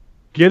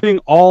getting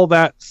all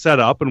that set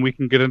up, and we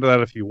can get into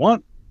that if you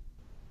want,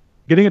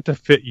 getting it to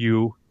fit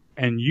you,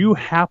 and you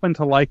happen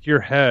to like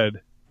your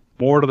head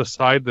more to the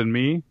side than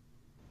me,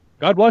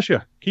 God bless you.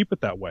 Keep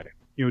it that way.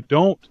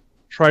 Don't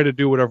try to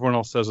do what everyone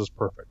else says is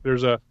perfect.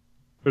 There's a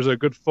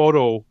good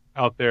photo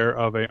out there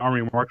of a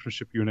Army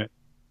marksmanship unit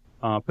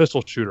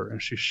pistol shooter,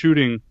 and she's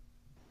shooting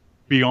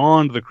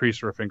beyond the crease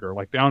of her finger,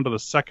 like down to the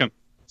second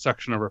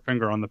section of her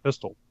finger on the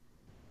pistol.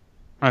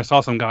 And I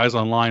saw some guys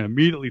online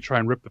immediately try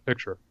and rip the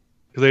picture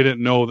because they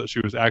didn't know that she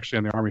was actually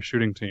on the Army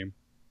shooting team.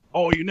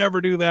 Oh, you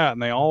never do that.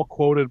 And they all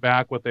quoted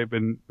back what they've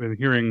been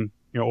hearing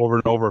over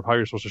and over of how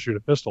you're supposed to shoot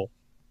a pistol.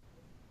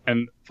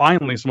 And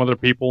finally, some other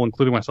people,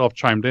 including myself,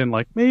 chimed in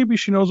like, maybe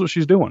she knows what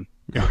she's doing.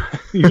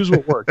 Use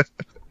what works.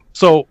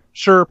 So,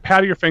 sure,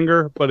 pat your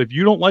finger, but if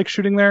you don't like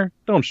shooting there,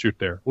 don't shoot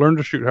there. Learn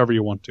to shoot however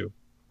you want to.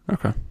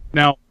 Okay.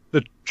 Now,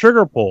 the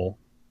trigger pull,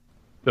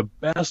 the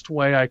best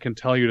way I can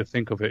tell you to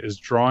think of it is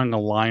drawing a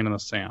line in the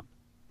sand.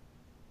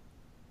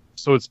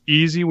 So it's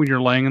easy when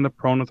you're laying in the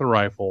prone with a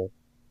rifle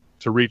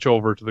to reach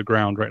over to the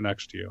ground right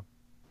next to you.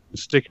 You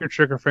stick your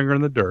trigger finger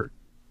in the dirt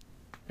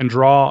and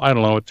draw, I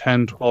don't know, a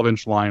 10,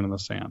 12-inch line in the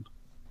sand.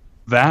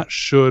 That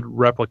should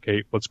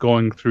replicate what's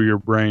going through your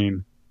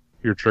brain,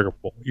 your trigger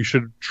pull. You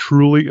should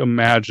truly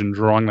imagine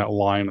drawing that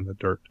line in the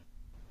dirt.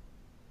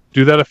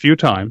 Do that a few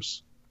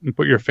times and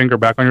put your finger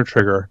back on your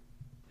trigger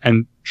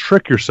and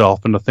trick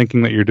yourself into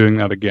thinking that you're doing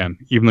that again,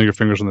 even though your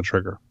finger's on the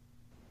trigger.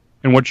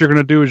 And what you're going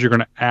to do is you're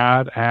going to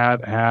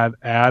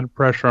add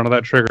pressure onto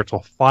that trigger until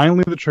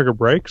finally the trigger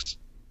breaks,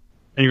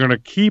 and you're going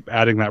to keep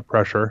adding that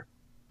pressure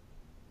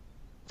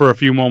for a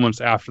few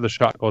moments after the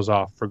shot goes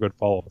off for good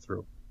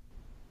follow-through.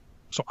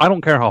 So I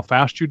don't care how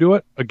fast you do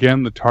it.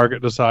 Again, the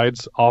target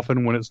decides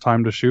often when it's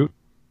time to shoot.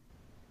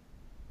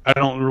 I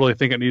don't really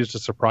think it needs to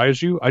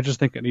surprise you. I just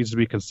think it needs to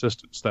be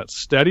consistent. It's that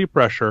steady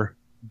pressure,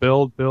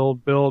 build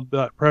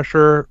that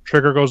pressure,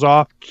 trigger goes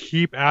off,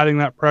 keep adding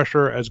that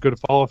pressure as good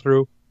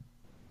follow-through,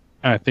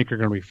 and I think you're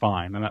going to be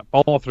fine. And that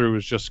follow-through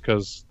is just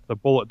because the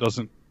bullet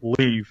doesn't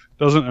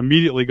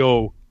immediately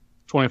go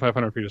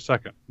 2,500 feet a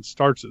second. It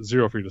starts at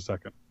 0 feet a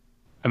second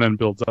and then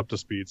builds up to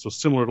speed. So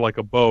similar to like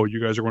a bow,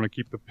 you guys are going to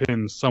keep the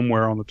pin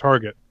somewhere on the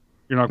target.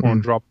 You're not going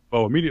to drop the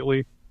bow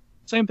immediately.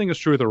 Same thing is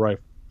true with a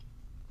rifle.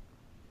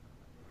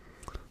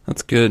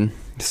 That's good.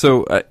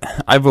 So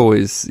I've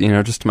always,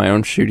 just my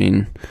own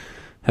shooting,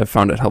 have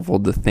found it helpful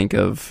to think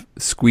of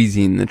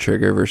squeezing the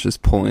trigger versus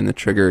pulling the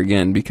trigger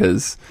again,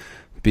 because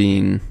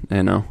being,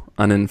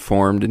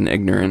 uninformed and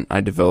ignorant,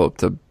 I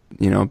developed a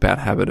bad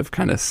habit of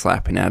kind of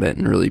slapping at it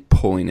and really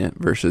pulling it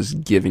versus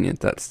giving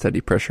it that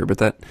steady pressure. But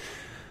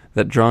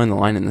that drawing the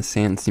line in the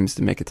sand seems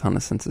to make a ton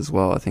of sense as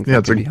well. I think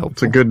that's pretty helpful.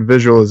 It's a good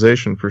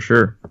visualization for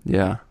sure.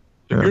 Yeah.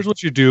 Here's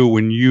what you do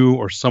when you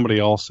or somebody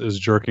else is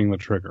jerking the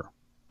trigger.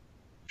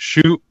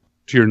 Shoot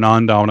to your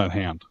non-dominant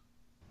hand.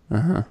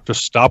 Uh-huh.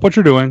 Just stop what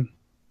you're doing.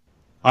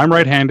 I'm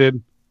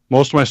right-handed.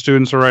 Most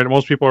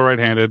people are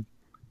right-handed.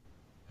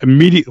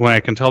 Immediately when I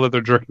can tell that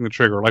they're jerking the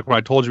trigger, like when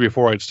I told you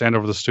before, I'd stand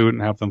over the student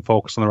and have them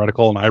focus on the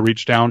reticle, and I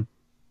reach down.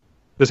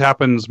 This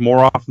happens more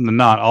often than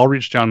not. I'll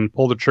reach down and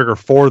pull the trigger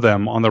for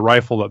them on the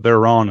rifle that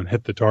they're on and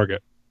hit the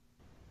target.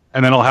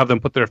 And then I'll have them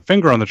put their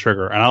finger on the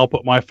trigger, and I'll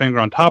put my finger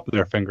on top of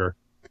their finger,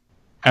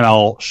 and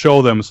I'll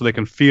show them so they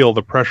can feel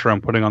the pressure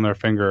I'm putting on their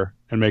finger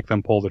and make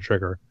them pull the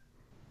trigger.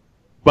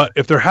 But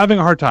if they're having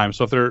a hard time,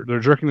 so if they're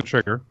jerking the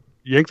trigger,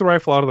 yank the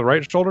rifle out of the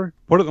right shoulder,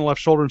 put it in the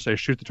left shoulder, and say,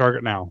 shoot the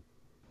target now.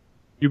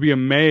 You'd be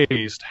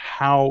amazed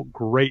how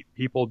great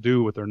people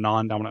do with their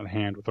non-dominant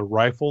hand. With a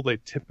rifle, they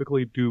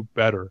typically do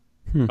better.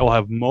 I'll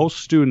have most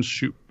students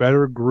shoot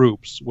better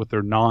groups with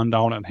their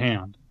non-dominant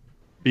hand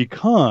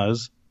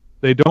because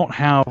they don't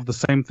have the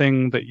same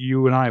thing that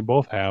you and I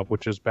both have,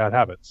 which is bad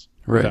habits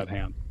with that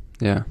hand.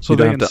 Yeah, so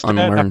they they have to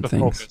unlearn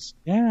things. Focus.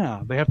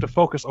 Yeah, they have to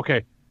focus.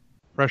 Okay,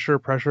 pressure.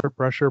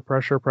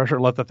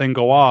 Let the thing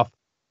go off.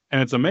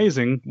 And it's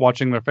amazing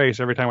watching their face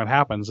every time it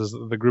happens as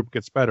the group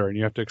gets better. And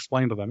you have to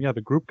explain to them, yeah, the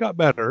group got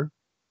better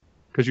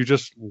because you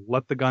just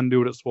let the gun do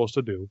what it's supposed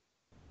to do.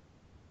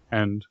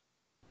 And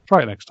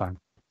try it next time.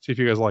 See if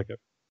you guys like it.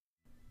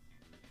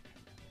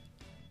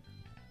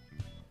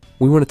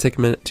 We want to take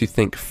a minute to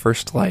thank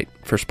First Light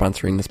for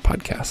sponsoring this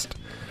podcast.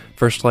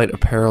 First Light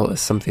apparel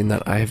is something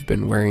that I have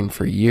been wearing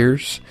for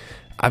years,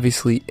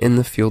 obviously in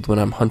the field when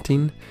I'm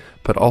hunting,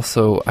 but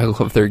also I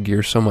love their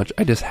gear so much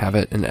I just have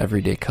it in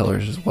everyday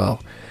colors as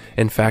well.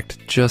 In fact,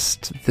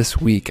 just this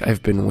week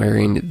I've been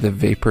wearing the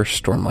Vapor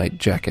Stormlight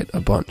jacket a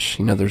bunch.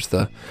 There's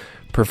the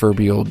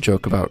proverbial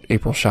joke about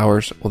April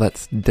showers. Well,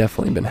 that's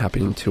definitely been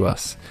happening to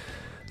us.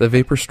 The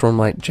Vapor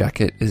Stormlight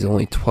jacket is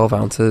only 12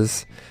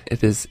 ounces.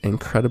 It is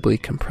incredibly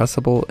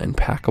compressible and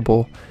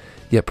packable,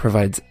 yet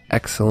provides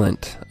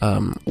excellent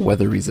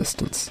weather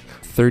resistance.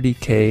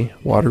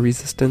 30K water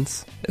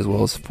resistance, as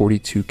well as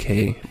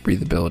 42K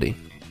breathability.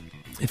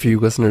 If you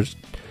listeners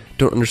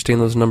don't understand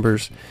those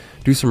numbers,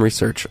 do some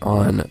research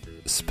on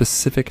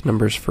specific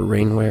numbers for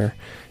rainwear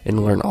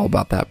and learn all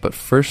about that. But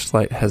First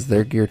Light has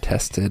their gear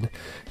tested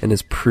and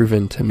is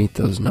proven to meet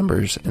those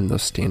numbers and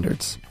those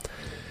standards.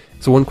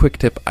 So one quick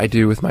tip I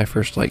do with my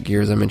First Light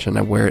gear, as I mentioned,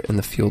 I wear it in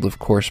the field, of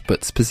course,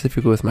 but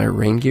specifically with my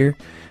rain gear,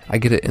 I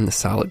get it in the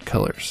solid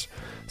colors.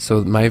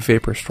 So my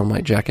Vapor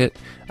Stormlight jacket,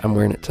 I'm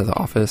wearing it to the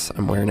office.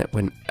 I'm wearing it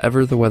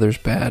whenever the weather's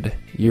bad,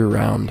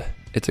 year-round.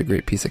 It's a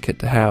great piece of kit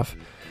to have.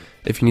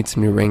 If you need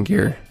some new rain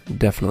gear,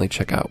 definitely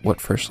check out what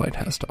First Light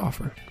has to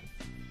offer.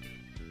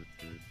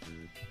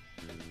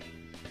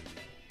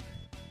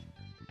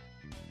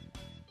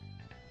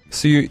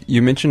 So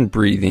you mentioned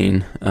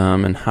breathing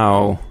and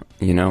how,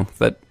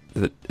 that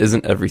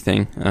isn't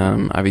everything.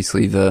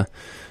 Obviously, the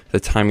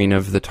timing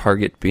of the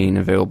target being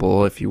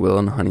available, if you will,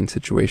 in a hunting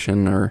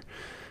situation or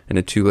in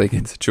a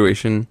two-legged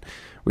situation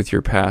with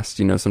your past,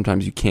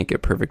 sometimes you can't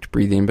get perfect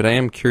breathing. But I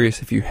am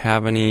curious if you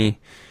have any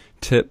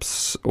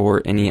tips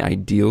or any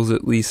ideals,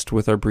 at least,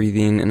 with our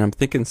breathing. And I'm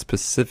thinking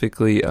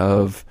specifically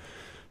of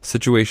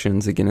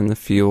situations, again, in the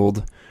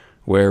field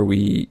where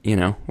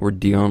we're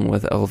dealing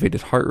with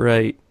elevated heart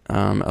rate,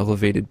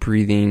 elevated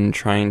breathing,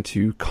 trying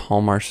to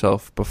calm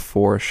ourselves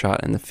before a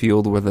shot in the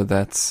field, whether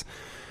that's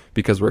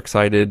because we're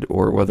excited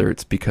or whether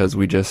it's because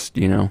we just,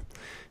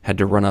 had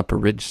to run up a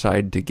ridge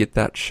side to get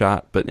that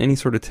shot. But any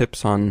sort of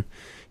tips on,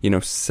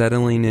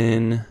 settling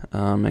in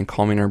and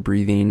calming our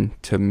breathing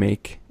to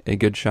make a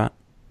good shot?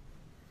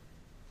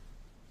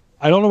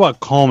 I don't know about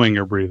calming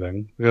your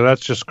breathing.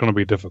 That's just going to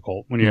be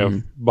difficult when you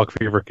have buck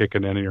fever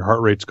kicking in and your heart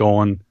rate's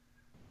going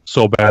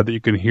so bad that you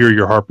can hear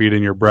your heartbeat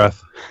and your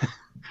breath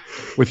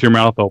with your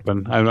mouth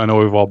open. I know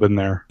we've all been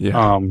there.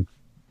 Yeah.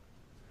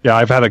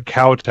 I've had a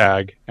cow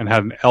tag and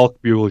had an elk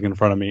bugling in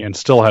front of me and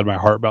still had my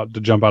heart about to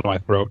jump out of my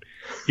throat,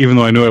 even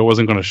though I knew I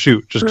wasn't going to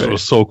shoot, just because it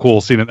was so cool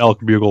seeing an elk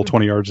bugle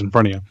 20 yards in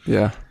front of you.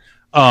 Yeah.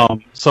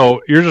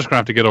 So you're just going to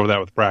have to get over that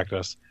with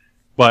practice.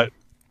 But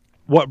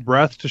what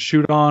breath to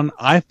shoot on,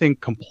 I think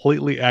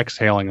completely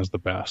exhaling is the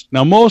best.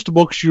 Now, most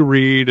books you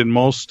read and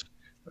most,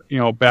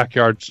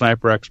 backyard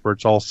sniper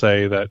experts all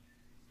say that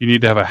you need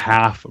to have a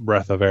half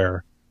breath of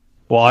air.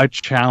 Well, I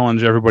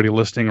challenge everybody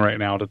listening right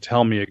now to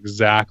tell me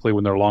exactly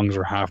when their lungs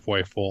are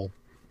halfway full.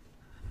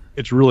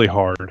 It's really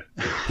hard.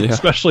 Yeah.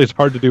 Especially it's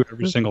hard to do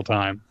every single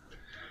time.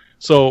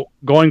 So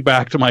going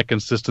back to my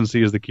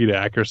consistency is the key to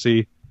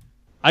accuracy.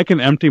 I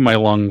can empty my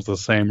lungs the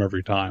same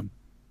every time.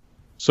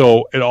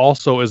 So it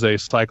also is a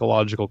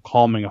psychological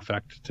calming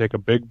effect to take a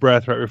big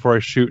breath right before I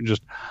shoot and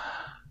just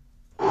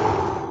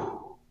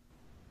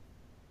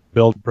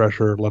build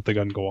pressure, let the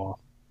gun go off.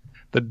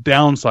 The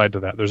downside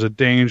to that, there's a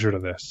danger to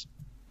this.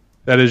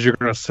 That is, you're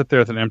going to sit there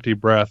with an empty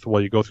breath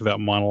while you go through that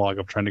monologue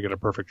of trying to get a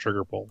perfect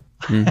trigger pull.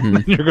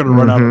 Mm-hmm. You're going to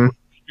run out of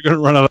you're going to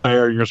run out of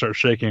air. You're going to start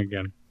shaking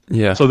again.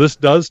 Yeah. So this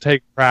does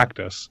take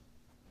practice.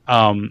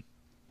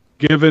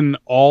 Given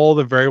all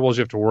the variables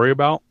you have to worry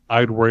about,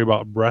 I'd worry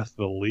about breath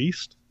the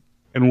least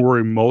and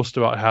worry most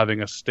about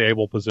having a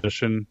stable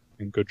position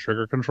and good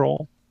trigger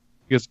control.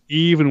 Because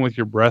even with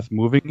your breath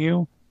moving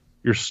you,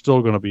 you're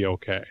still going to be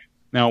okay.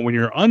 Now, when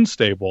you're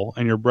unstable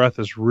and your breath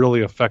is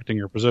really affecting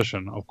your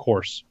position, of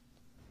course,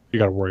 you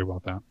got to worry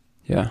about that.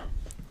 Yeah.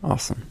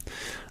 Awesome.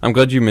 I'm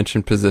glad you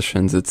mentioned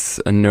positions. It's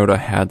a note I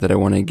had that I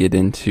want to get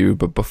into,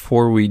 but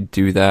before we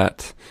do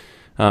that,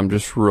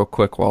 just real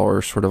quick while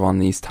we're sort of on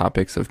these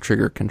topics of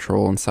trigger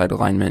control and sight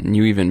alignment, and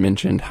you even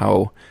mentioned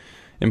how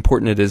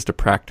important it is to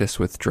practice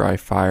with dry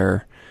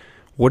fire.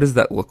 What does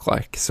that look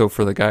like? So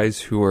for the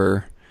guys who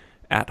are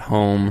at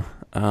home,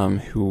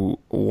 who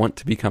want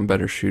to become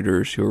better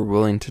shooters, who are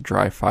willing to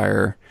dry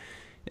fire,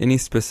 any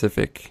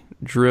specific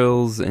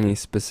drills, any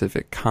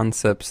specific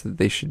concepts that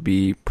they should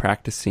be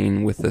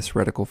practicing with this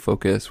reticle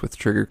focus, with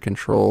trigger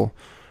control,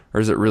 or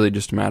is it really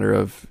just a matter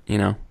of,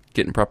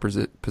 get in proper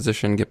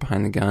position, get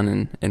behind the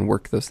gun, and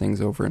work those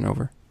things over and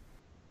over?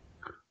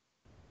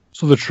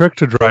 So the trick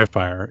to dry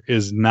fire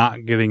is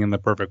not getting in the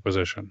perfect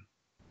position.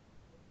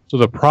 So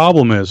the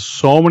problem is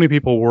so many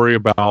people worry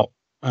about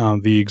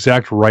the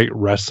exact right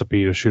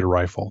recipe to shoot a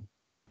rifle.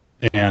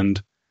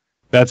 And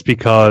that's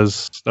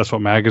because that's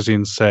what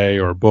magazines say,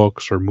 or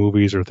books, or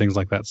movies, or things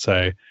like that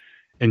say.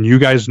 And you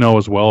guys know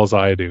as well as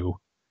I do,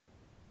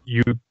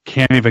 you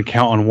can't even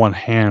count on one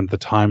hand the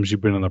times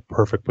you've been in the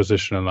perfect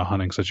position in a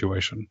hunting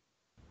situation.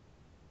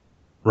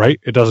 Right?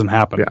 It doesn't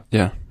happen.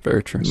 Yeah,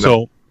 very true.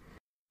 So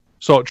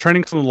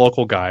training some of the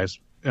local guys,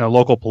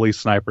 local police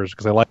snipers,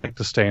 because I like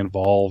to stay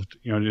involved,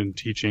 in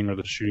teaching or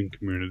the shooting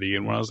community.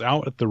 And when I was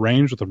out at the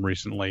range with them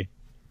recently,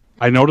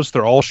 I noticed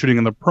they're all shooting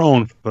in the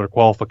prone for their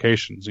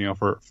qualifications,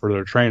 for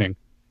their training.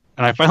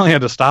 And I finally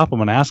had to stop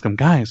them and ask them,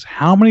 guys,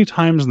 how many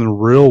times in the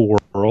real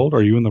world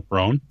are you in the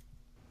prone?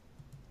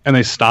 And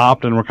they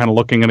stopped and were kind of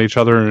looking at each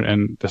other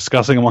and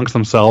discussing amongst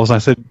themselves. And I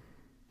said,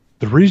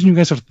 the reason you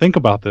guys have to think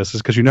about this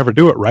is because you never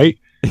do it, right?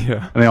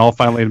 Yeah. And they all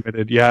finally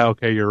admitted, yeah,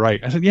 okay, you're right.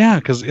 I said, yeah,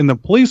 because in the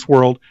police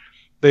world,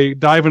 they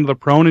dive into the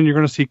prone and you're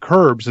going to see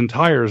curbs and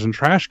tires and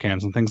trash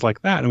cans and things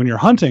like that. And when you're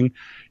hunting,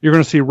 you're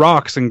going to see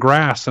rocks and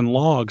grass and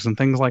logs and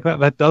things like that.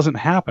 That doesn't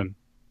happen.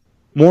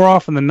 more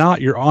often than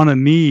not, you're on a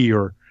knee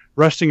or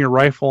resting your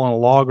rifle on a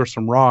log or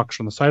some rocks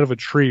on the side of a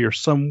tree or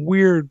some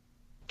weird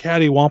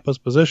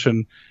cattywampus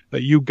position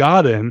that you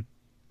got in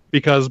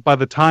because by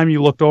the time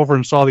you looked over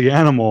and saw the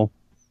animal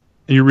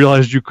and you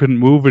realized you couldn't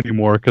move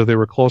anymore because they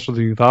were closer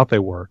than you thought they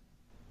were,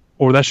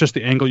 or that's just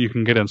the angle you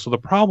can get in. So the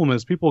problem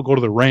is people go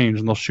to the range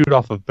and they'll shoot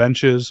off of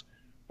benches,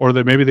 or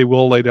maybe they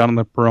will lay down on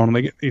the prone and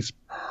they get these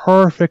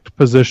perfect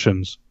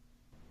positions,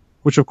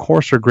 which of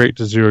course are great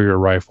to zero your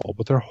rifle,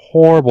 but they're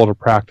horrible to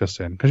practice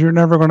in because you're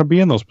never going to be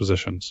in those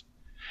positions.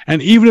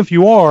 And even if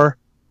you are,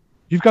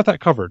 you've got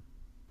that covered.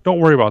 Don't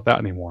worry about that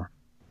anymore.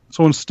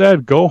 So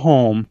instead, go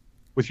home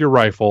with your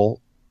rifle,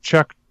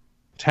 check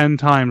 10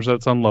 times that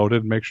it's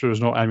unloaded, make sure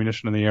there's no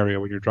ammunition in the area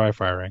when you're dry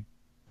firing.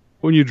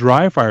 When you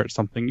dry fire at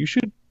something, you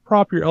should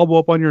prop your elbow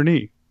up on your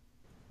knee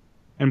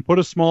and put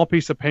a small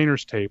piece of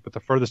painter's tape at the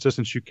furthest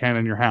distance you can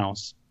in your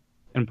house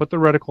and put the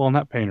reticle on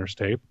that painter's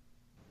tape,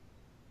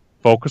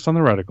 focus on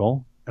the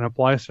reticle, and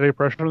apply steady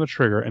pressure on the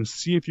trigger and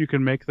see if you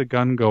can make the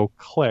gun go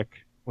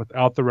click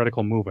without the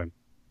reticle moving.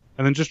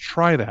 And then just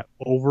try that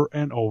over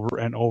and over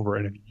and over.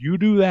 And if you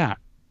do that,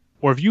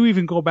 or if you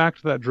even go back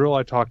to that drill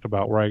I talked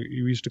about where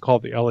you used to call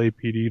it the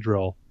LAPD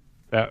drill,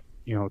 that,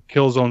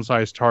 kill zone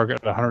size target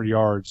at 100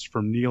 yards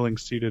from kneeling,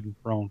 seated,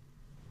 and prone.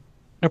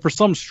 And for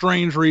some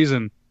strange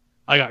reason,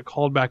 I got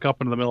called back up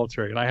into the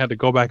military and I had to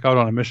go back out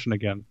on a mission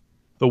again.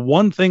 The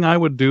one thing I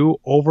would do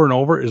over and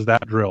over is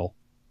that drill,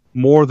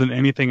 more than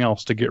anything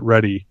else, to get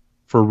ready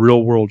for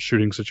real world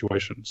shooting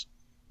situations.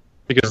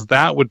 Because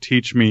that would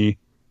teach me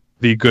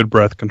the good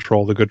breath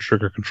control, the good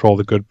trigger control,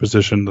 the good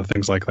position, the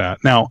things like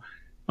that. Now,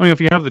 if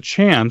you have the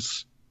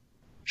chance,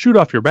 shoot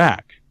off your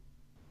back.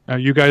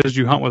 You guys,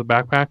 you hunt with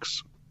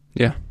backpacks?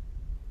 Yeah.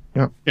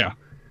 Yeah.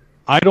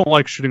 I don't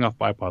like shooting off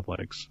bipod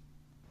legs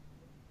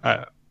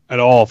at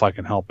all if I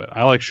can help it.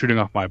 I like shooting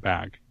off my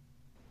bag.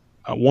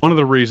 One of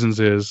the reasons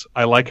is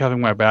I like having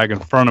my bag in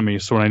front of me,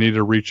 so when I need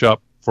to reach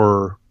up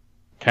for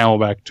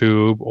Camelback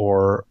tube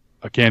or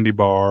a candy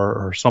bar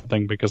or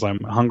something because I'm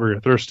hungry or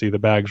thirsty, the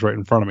bag's right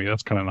in front of me.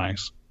 That's kind of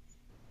nice.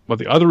 But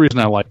the other reason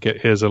I like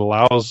it is it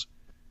allows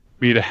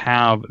me to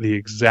have the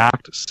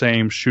exact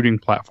same shooting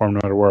platform no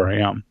matter where I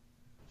am.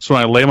 So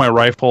when I lay my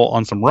rifle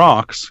on some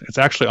rocks, it's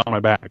actually on my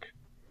back,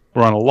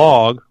 or on a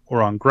log,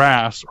 or on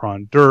grass, or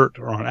on dirt,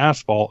 or on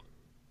asphalt,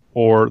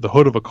 or the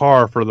hood of a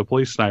car for the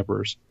police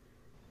snipers.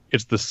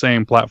 It's the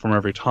same platform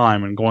every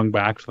time, and going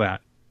back to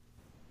that,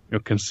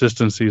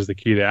 consistency is the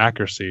key to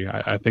accuracy.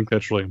 I think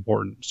that's really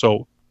important.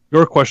 So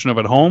your question of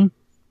at home,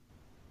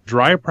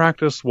 dry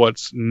practice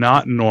what's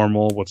not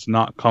normal, what's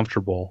not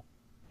comfortable,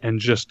 and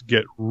just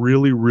get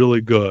really, really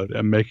good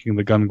at making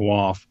the gun go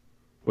off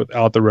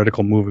without the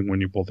reticle moving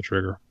when you pull the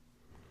trigger.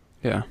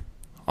 Yeah.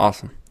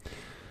 Awesome.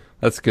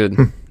 That's good.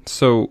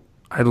 So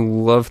I'd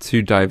love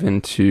to dive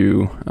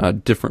into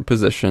different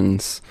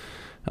positions.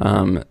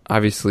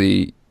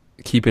 Obviously,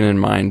 keeping in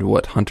mind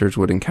what hunters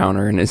would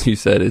encounter. And as you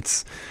said,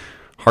 it's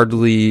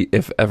hardly,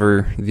 if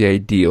ever, the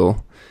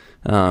ideal.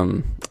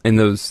 In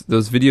those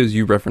videos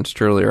you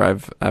referenced earlier,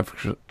 I've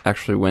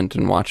actually went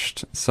and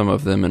watched some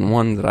of them, and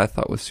one that I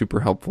thought was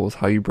super helpful is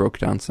how you broke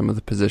down some of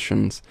the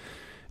positions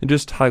and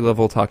just high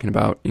level talking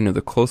about,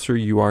 the closer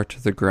you are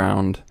to the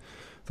ground,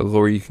 the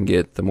lower you can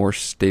get, the more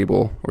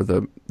stable, or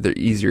the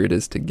easier it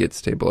is to get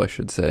stable, I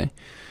should say.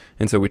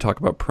 And so we talk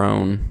about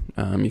prone,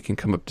 you can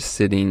come up to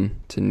sitting,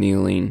 to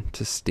kneeling,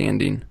 to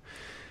standing.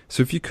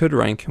 So if you could,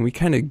 Ryan, can we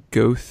kind of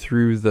go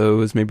through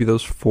those, maybe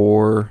those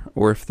 4,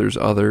 or if there's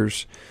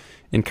others,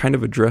 and kind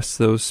of address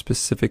those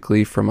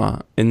specifically from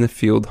a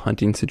in-the-field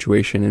hunting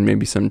situation and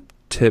maybe some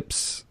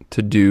tips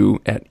to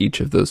do at each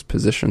of those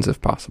positions if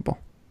possible?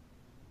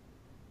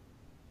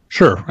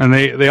 Sure. And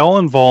they all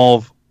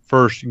involve,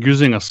 first,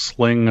 using a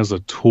sling as a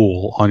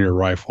tool on your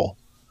rifle.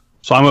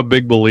 So I'm a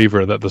big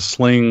believer that the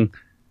sling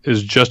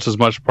is just as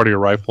much part of your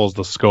rifle as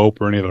the scope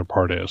or any other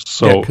part is.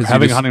 So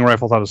having a hunting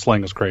rifle without a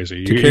sling is crazy.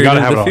 You got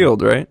to have it on the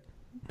field, right?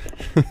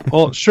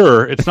 Well,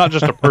 sure. It's not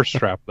just a purse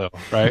strap, though,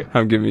 right?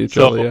 I'm giving you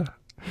trouble, yeah.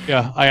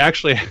 Yeah, I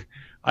actually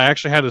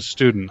had a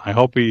student. I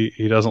hope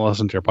he doesn't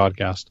listen to your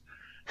podcast.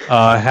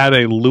 Had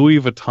a Louis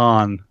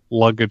Vuitton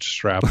luggage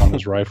strap on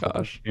his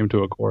rifle. Came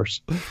to a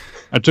course.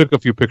 I took a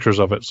few pictures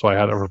of it, so I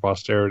had it for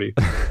posterity.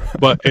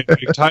 But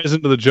it ties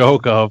into the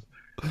joke of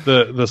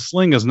the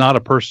sling is not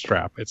a purse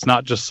strap. It's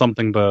not just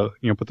something to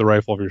put the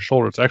rifle over your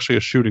shoulder. It's actually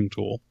a shooting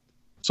tool.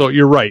 So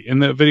you're right. In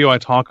the video, I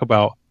talk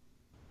about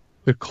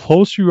the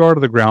closer you are to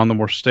the ground, the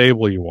more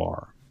stable you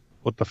are.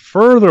 But the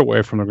further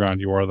away from the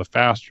ground you are, the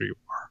faster you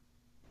are.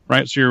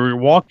 Right? So you're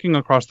walking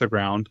across the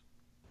ground.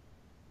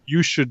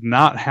 You should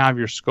not have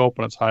your scope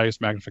on its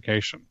highest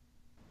magnification.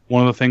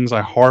 One of the things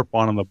I harp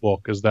on in the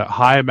book is that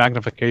high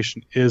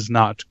magnification is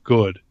not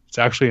good. It's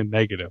actually a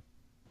negative.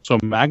 So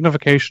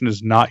magnification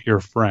is not your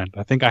friend.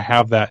 I think I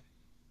have that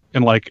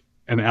in like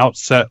an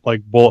outset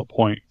bullet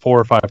point 4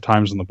 or 5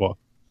 times in the book.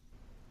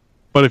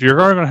 But if you're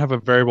going to have a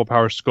variable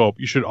power scope,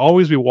 you should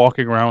always be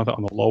walking around with it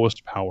on the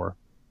lowest power.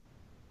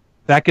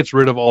 That gets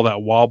rid of all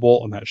that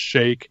wobble and that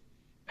shake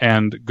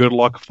and good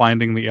luck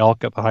finding the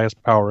elk at the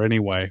highest power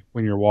anyway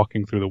when you're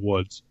walking through the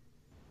woods.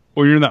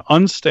 When you're in that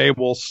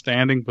unstable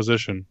standing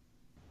position,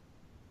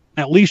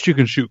 at least you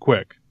can shoot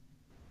quick.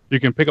 You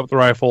can pick up the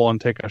rifle and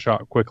take a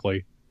shot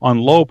quickly. On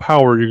low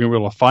power, you're going to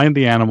be able to find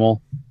the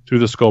animal through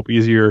the scope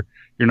easier.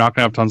 You're not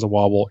going to have tons of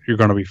wobble. You're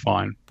going to be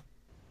fine.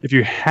 If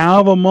you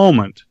have a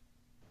moment,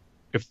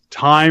 if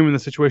time and the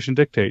situation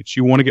dictates,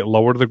 you want to get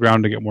lower to the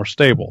ground to get more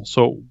stable.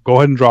 So go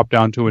ahead and drop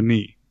down to a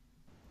knee.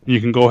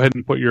 You can go ahead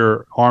and put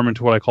your arm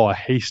into what I call a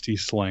hasty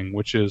sling,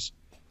 which is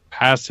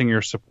passing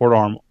your support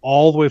arm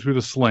all the way through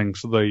the sling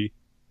so the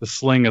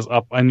sling is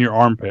up in your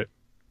armpit,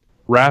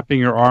 wrapping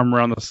your arm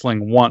around the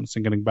sling once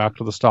and getting back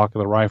to the stock of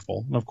the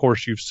rifle. And of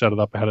course, you've set it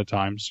up ahead of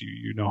time, so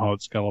you know how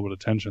it's got a little bit of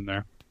tension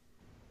there.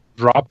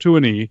 Drop to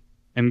a knee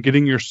and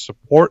getting your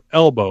support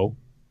elbow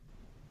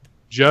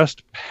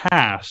just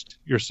past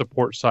your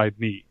support side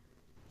knee.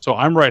 So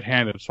I'm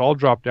right-handed, so I'll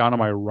drop down on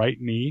my right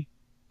knee,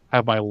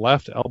 have my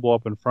left elbow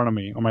up in front of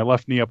me, or my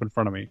left knee up in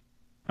front of me.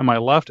 And my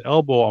left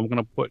elbow I'm going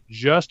to put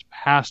just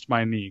past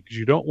my knee, because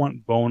you don't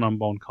want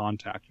bone-on-bone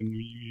contact. And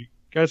you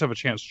guys have a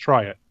chance to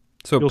try it.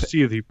 So you'll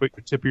see if you put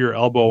the tip of your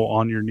elbow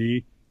on your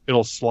knee,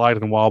 it'll slide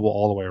and wobble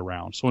all the way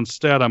around. So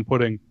instead, I'm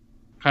putting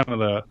kind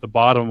of the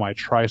bottom of my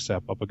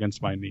tricep up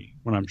against my knee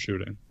when I'm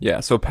shooting. Yeah,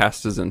 so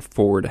past is in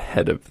forward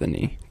ahead of the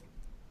knee.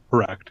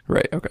 Correct.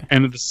 Right, okay.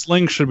 And the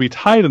sling should be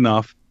tight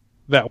enough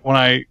that when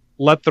I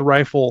let the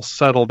rifle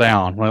settle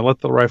down, when I let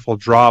the rifle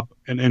drop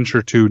an inch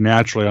or two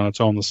naturally on its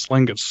own, the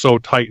sling gets so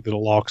tight that it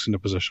locks into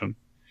position.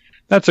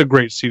 That's a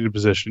great seated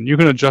position. You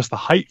can adjust the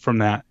height from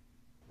that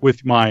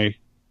with my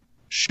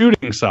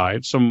shooting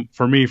side. So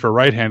for me, for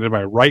right-handed,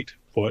 my right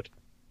foot,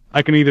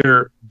 I can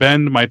either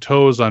bend my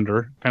toes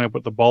under, kind of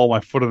put the ball of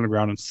my foot on the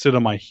ground and sit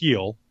on my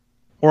heel,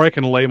 or I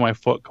can lay my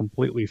foot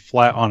completely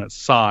flat on its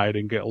side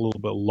and get a little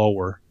bit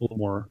lower, a little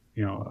more,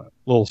 a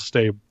little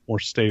more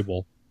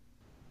stable.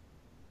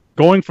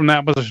 Going from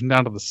that position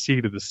down to the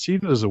seated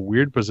is a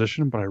weird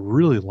position, but I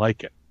really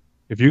like it.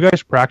 If you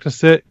guys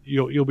practice it,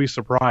 you'll be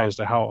surprised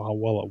at how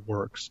well it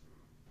works.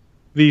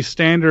 The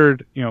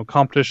standard,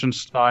 competition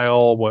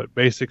style, what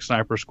basic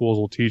sniper schools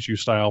will teach you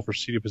style for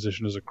seated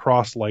position is a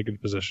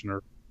cross-legged position,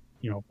 or,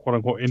 quote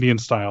unquote Indian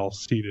style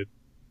seated.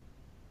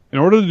 In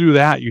order to do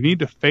that, you need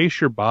to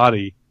face your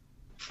body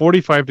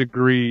 45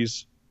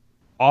 degrees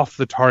off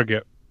the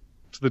target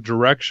to the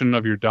direction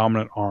of your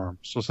dominant arm.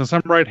 So since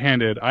I'm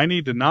right-handed, I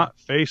need to not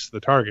face the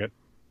target.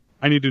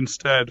 I need to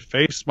instead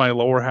face my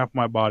lower half of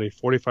my body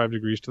 45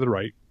 degrees to the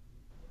right,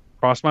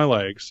 cross my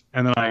legs,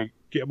 and then I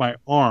get my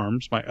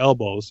arms, my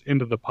elbows,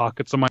 into the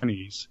pockets of my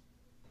knees,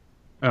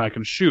 and I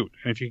can shoot.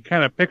 And if you can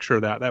kind of picture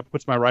that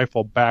puts my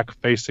rifle back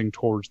facing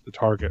towards the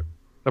target.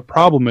 The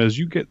problem is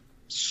you get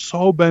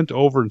so bent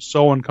over and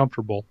so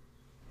uncomfortable,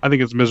 I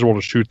think it's miserable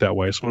to shoot that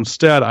way. So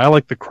instead, I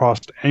like the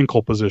crossed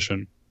ankle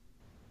position.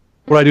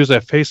 What I do is I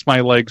face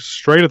my legs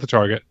straight at the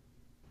target.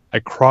 I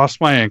cross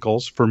my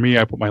ankles. For me,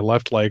 I put my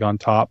left leg on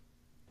top.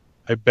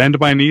 I bend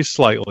my knees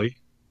slightly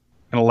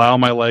and allow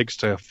my legs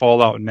to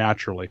fall out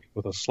naturally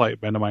with a slight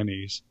bend of my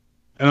knees.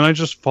 And then I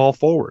just fall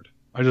forward.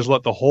 I just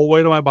let the whole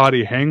weight of my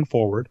body hang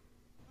forward.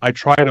 I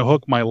try to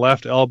hook my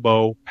left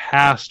elbow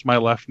past my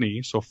left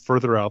knee, so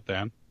further out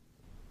then.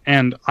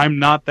 And I'm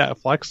not that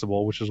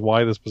flexible, which is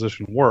why this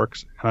position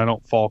works, and I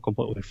don't fall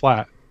completely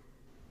flat.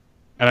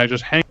 And I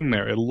just hang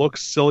there. It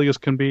looks silly as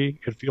can be.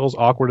 It feels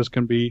awkward as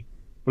can be,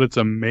 but it's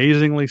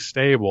amazingly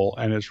stable,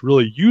 and it's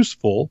really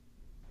useful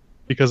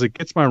because it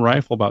gets my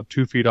rifle about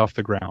 2 feet off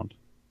the ground.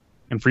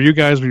 And for you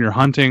guys, when you're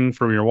hunting,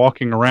 when you're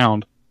walking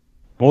around,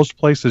 most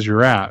places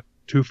you're at,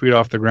 2 feet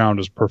off the ground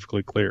is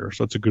perfectly clear,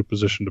 so it's a good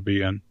position to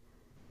be in.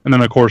 And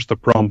then, of course, the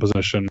prone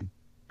position,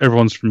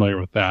 everyone's familiar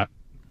with that.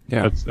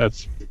 Yeah.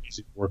 That's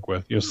easy to work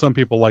with. Some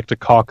people like to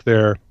cock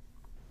their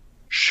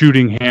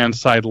shooting hand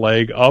side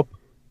leg up,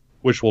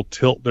 which will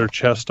tilt their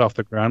chest off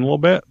the ground a little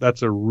bit.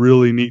 That's a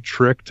really neat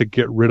trick to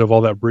get rid of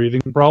all that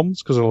breathing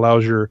problems, because it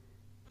allows your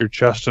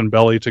chest and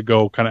belly to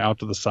go kind of out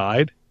to the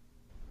side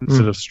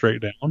instead of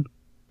straight down.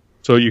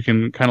 So you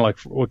can kind of like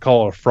what we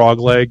call a frog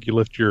leg. You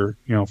lift your,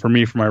 for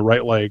me, for my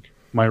right leg,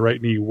 my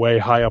right knee way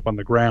high up on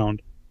the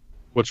ground,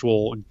 which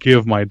will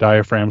give my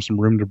diaphragm some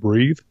room to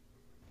breathe.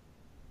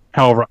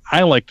 However,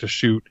 I like to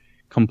shoot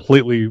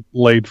completely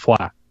laid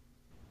flat.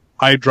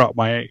 I drop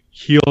my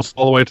heels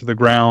all the way to the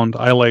ground.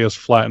 I lay as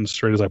flat and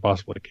straight as I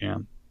possibly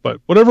can.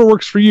 But whatever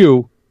works for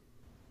you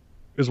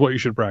is what you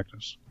should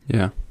practice.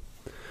 Yeah.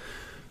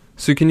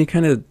 So can you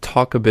kind of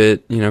talk a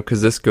bit,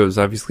 because this goes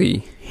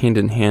obviously hand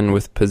in hand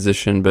with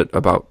position, but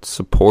about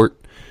support?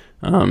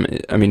 As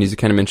you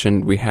kind of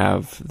mentioned, we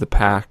have the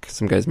pack.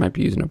 Some guys might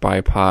be using a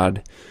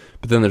bipod.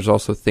 But then there's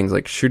also things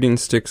like shooting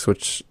sticks,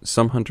 which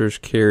some hunters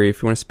carry.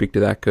 If you want to speak to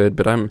that, good.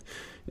 But I'm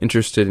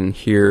interested in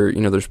here,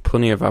 there's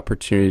plenty of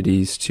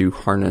opportunities to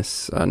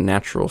harness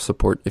natural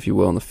support, if you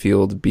will, in the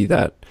field, be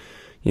that,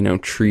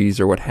 trees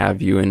or what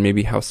have you, and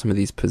maybe how some of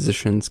these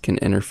positions can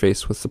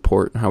interface with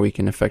support and how we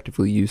can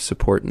effectively use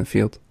support in the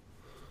field.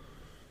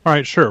 All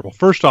right, sure. Well,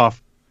 first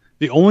off,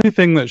 the only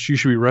thing that you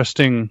should be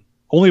resting,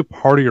 only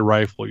part of your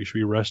rifle you should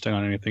be resting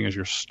on anything is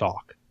your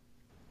stock.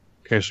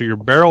 Okay, so your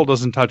barrel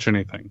doesn't touch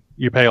anything.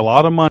 You pay a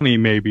lot of money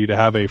maybe to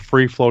have a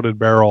free floated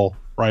barrel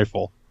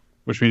rifle,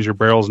 which means your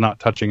barrel's not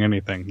touching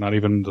anything, not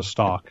even the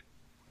stock.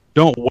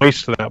 Don't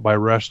waste that by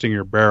resting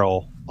your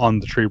barrel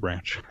on the tree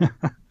branch.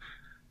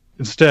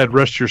 Instead,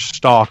 rest your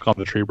stock on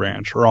the tree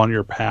branch or on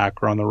your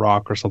pack or on the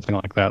rock or something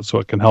like that, so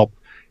it can help,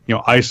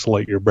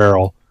 isolate your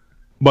barrel.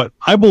 But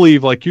I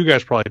believe, like you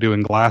guys probably do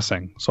in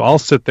glassing, so I'll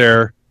sit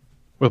there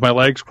with my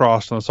legs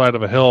crossed on the side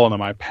of a hill and then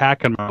my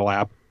pack in my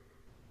lap,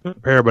 a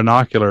pair of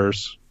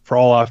binoculars for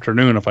all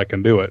afternoon if I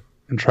can do it,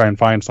 and try and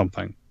find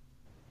something.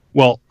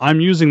 Well, I'm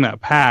using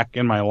that pack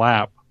in my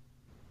lap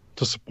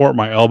to support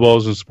my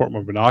elbows and support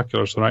my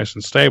binoculars so nice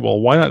and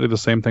stable. Why not do the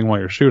same thing while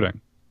you're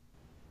shooting?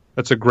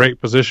 That's a great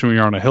position when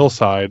you're on a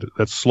hillside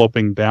that's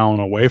sloping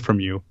down away from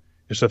you,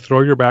 is to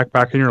throw your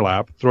backpack in your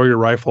lap, throw your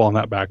rifle on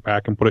that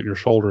backpack, and put it in your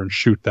shoulder and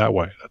shoot that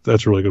way.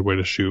 That's a really good way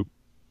to shoot.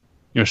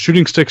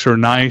 Shooting sticks are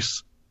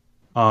nice.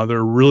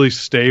 They're really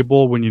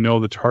stable when you know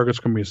the target's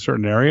going to be a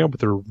certain area, but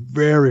they're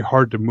very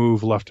hard to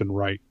move left and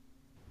right.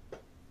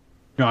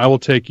 I will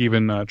take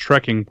even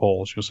trekking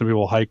poles. Some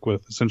people hike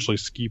with essentially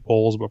ski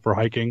poles, but for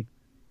hiking.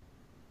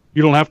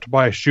 You don't have to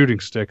buy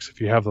shooting sticks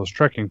if you have those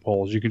trekking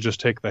poles. You can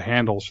just take the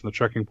handles from the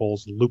trekking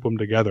poles and loop them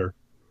together.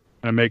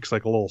 And it makes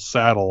like a little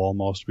saddle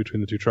almost between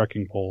the two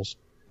trekking poles.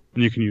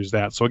 And you can use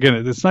that. So again,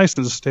 it's nice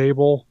and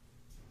stable,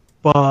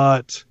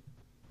 but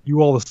you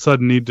all of a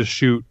sudden need to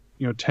shoot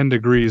 10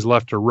 degrees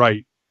left or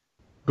right.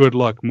 Good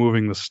luck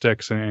moving the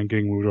sticks and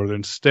getting moved over there.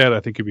 Instead,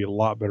 I think you'd be a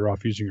lot better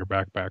off using your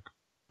backpack.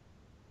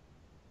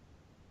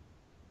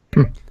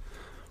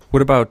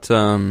 What about,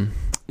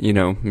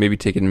 maybe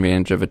taking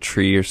advantage of a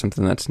tree or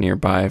something that's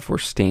nearby if we're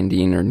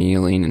standing or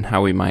kneeling, and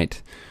how we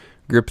might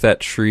grip that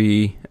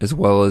tree as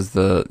well as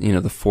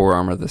the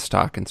forearm of the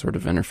stock and sort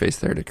of interface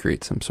there to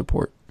create some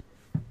support?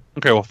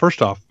 Okay, well,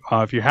 first off,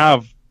 if you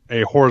have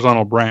a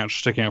horizontal branch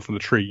sticking out from the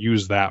tree,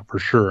 use that for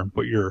sure.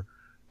 Put your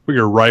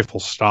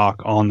rifle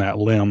stock on that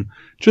limb.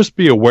 Just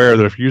be aware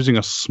that if you're using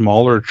a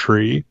smaller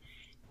tree,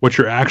 what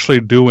you're actually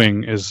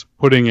doing is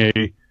putting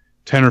a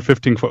 10 or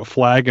 15 foot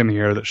flag in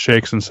here that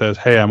shakes and says,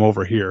 "Hey, I'm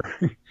over here."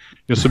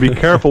 So be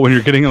careful when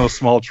you're getting in those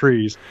small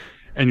trees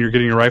and you're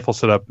getting your rifle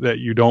set up that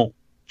you don't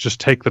just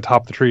take the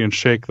top of the tree and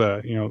shake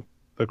the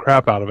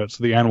crap out of it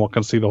so the animal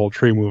can see the whole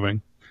tree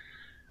moving.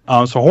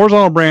 So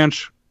horizontal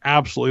branch,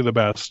 absolutely the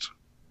best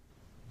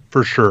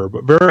for sure.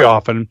 But very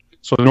often,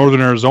 so in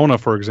northern Arizona,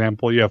 for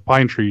example, you have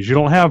pine trees. You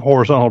don't have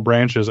horizontal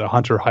branches at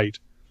hunter height.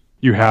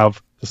 You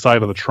have the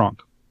side of the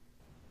trunk.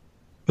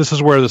 This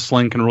is where the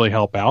sling can really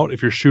help out.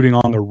 If you're shooting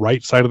on the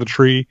right side of the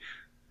tree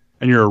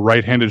and you're a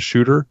right-handed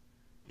shooter,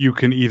 you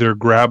can either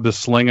grab the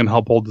sling and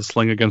help hold the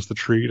sling against the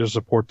tree to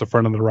support the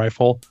front of the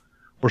rifle.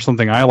 Or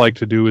something I like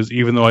to do is,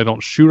 even though I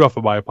don't shoot off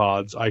of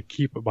bipods, I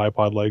keep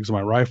bipod legs in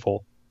my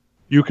rifle.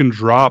 You can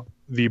drop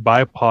the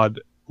bipod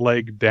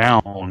leg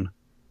down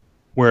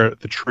where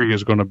the tree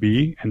is going to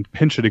be and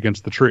pinch it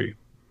against the tree.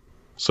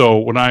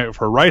 So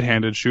for a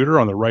right-handed shooter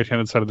on the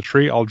right-handed side of the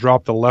tree, I'll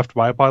drop the left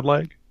bipod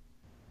leg,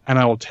 and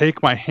I will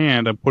take my left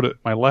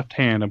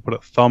hand and put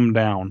it thumb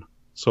down.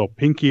 So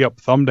pinky up,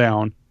 thumb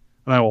down,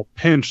 and I will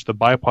pinch the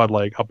bipod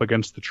leg up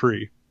against the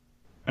tree.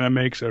 And it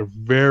makes a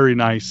very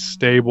nice,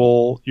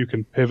 stable, you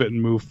can pivot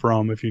and move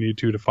from if you need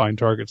to find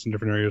targets in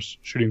different areas,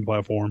 shooting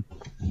platform.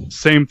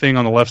 Same thing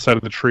on the left side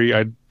of the tree.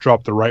 I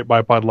drop the right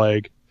bipod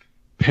leg,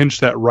 pinch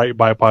that right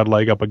bipod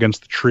leg up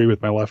against the tree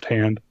with my left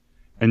hand,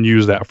 and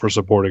use that for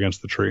support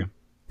against the tree.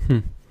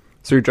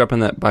 So you're dropping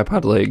that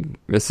bipod leg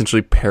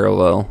essentially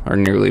parallel or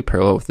nearly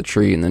parallel with the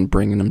tree and then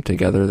bringing them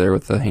together there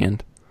with the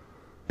hand.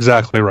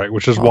 Exactly right,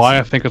 which is awesome. Why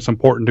I think it's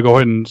important to go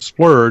ahead and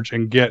splurge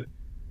and get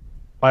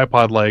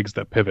bipod legs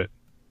that pivot.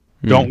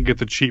 Don't get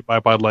the cheap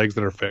bipod legs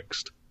that are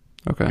fixed.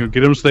 Okay.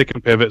 Get them so they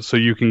can pivot, so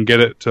you can get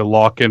it to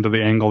lock into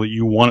the angle that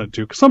you want it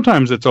to. Because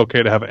sometimes it's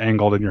okay to have it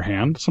angled in your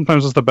hand.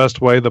 Sometimes it's the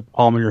best way the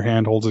palm of your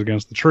hand holds it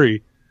against the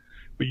tree.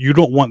 But you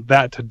don't want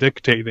that to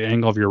dictate the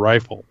angle of your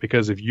rifle.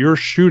 Because if you're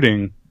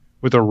shooting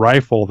with a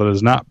rifle that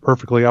is not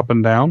perfectly up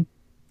and down,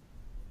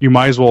 you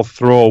might as well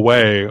throw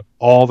away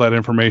all that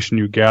information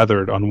you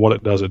gathered on what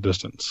it does at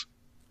distance.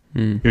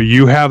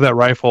 You have that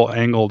rifle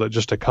angled at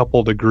just a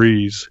couple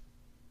degrees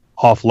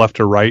off left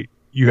or right,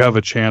 you have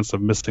a chance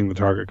of missing the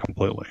target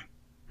completely.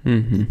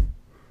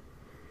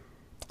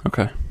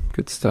 Okay,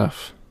 good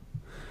stuff.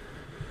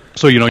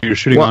 So you're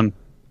shooting on.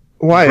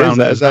 Why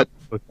is that?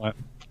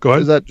 Go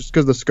ahead. Is that just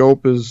because the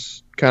scope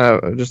is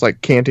kind of just like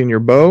canting your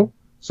bow?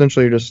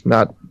 Essentially, you're just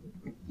not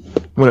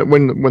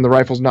when the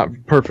rifle's not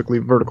perfectly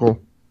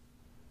vertical.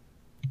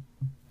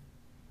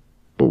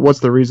 But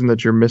what's the reason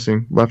that you're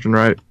missing left and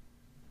right?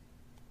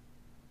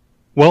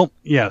 Well,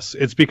 yes,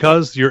 it's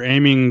because your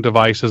aiming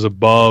device is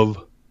above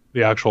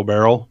the actual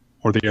barrel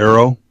or the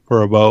arrow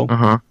for a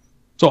bow.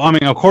 So,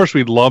 of course,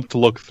 we'd love to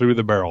look through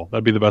the barrel.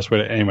 That'd be the best way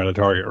to aim at a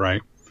target,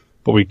 right?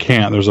 But we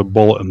can't. There's a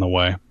bullet in the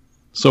way.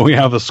 So we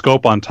have the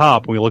scope on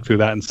top, and we look through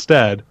that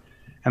instead.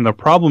 And the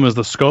problem is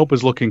the scope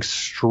is looking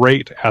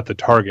straight at the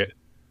target,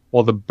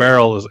 while the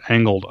barrel is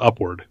angled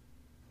upward.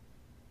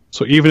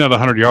 So even at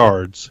 100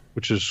 yards,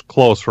 which is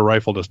close for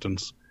rifle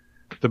distance,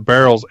 the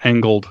barrel's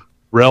angled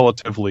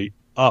relatively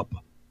up,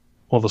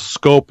 while the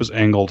scope is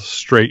angled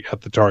straight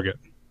at the target.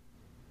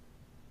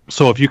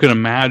 So if you can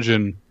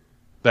imagine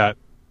that,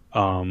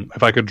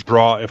 if I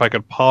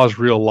could pause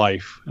real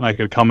life and I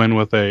could come in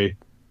with an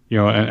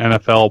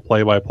NFL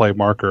play-by-play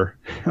marker,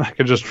 and I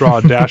could just draw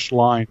a dashed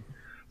line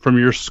from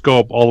your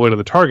scope all the way to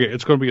the target,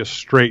 it's going to be a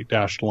straight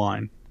dashed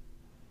line.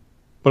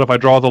 But if I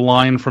draw the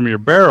line from your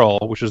barrel,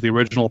 which is the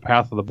original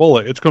path of the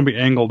bullet, it's going to be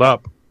angled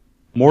up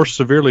more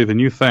severely than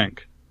you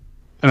think.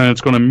 And then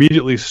it's going to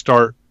immediately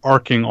start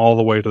arcing all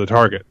the way to the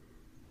target.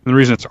 And the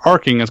reason it's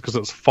arcing is because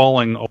it's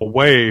falling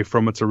away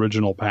from its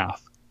original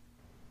path.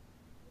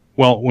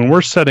 Well, when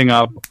we're setting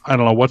up, I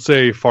don't know, what's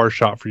a far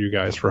shot for you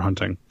guys for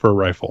hunting, for a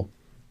rifle?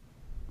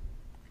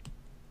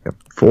 Yep.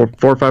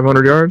 400 or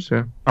 500 yards,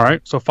 yeah. All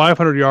right, so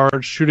 500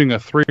 yards, shooting a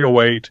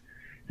 308,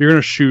 you're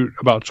going to shoot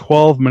about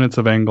 12 minutes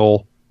of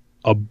angle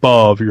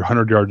above your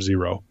 100-yard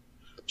zero.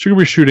 So you're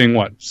going to be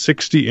shooting,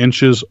 60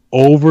 inches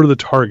over the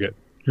target.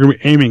 You're going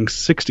to be aiming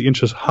 60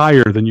 inches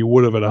higher than you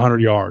would have at 100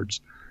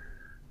 yards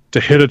to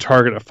hit a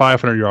target at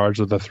 500 yards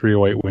with a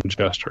 308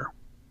 Winchester.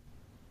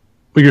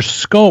 But your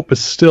scope is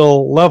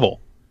still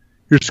level.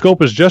 Your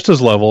scope is just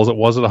as level as it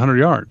was at 100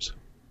 yards.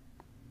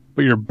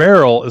 But your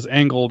barrel is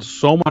angled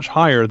so much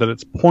higher that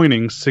it's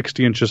pointing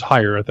 60 inches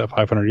higher at that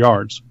 500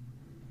 yards.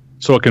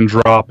 So it can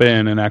drop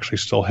in and actually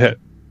still hit.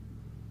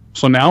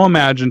 So now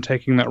imagine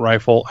taking that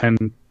rifle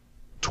and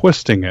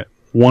twisting it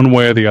one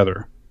way or the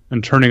other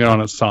and turning it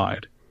on its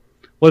side.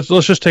 Let's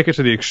just take it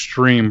to the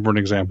extreme for an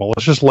example.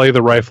 Let's just lay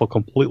the rifle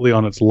completely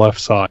on its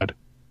left side.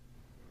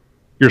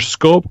 Your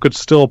scope could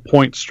still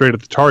point straight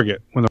at the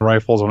target when the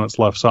rifle's on its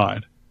left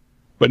side.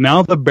 But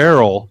now the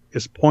barrel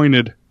is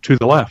pointed to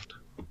the left.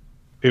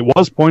 It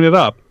was pointed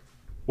up,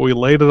 but we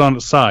laid it on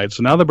its side.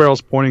 So now the barrel's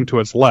pointing to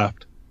its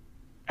left,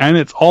 and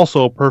it's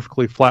also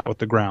perfectly flat with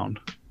the ground.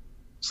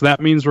 So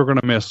that means we're going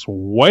to miss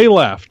way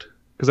left,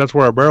 because that's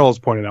where our barrel is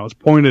pointed out. It's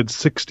pointed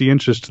 60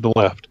 inches to the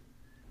left.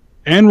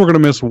 And we're going to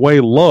miss way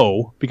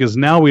low, because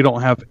now we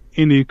don't have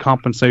any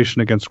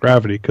compensation against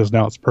gravity, because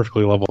now it's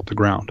perfectly level with the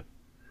ground.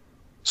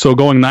 So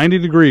going 90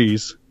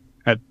 degrees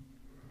at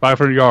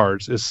 500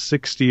 yards is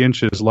 60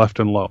 inches left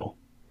and low.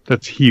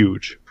 That's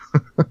huge.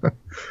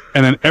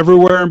 And then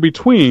everywhere in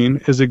between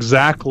is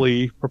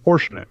exactly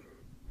proportionate.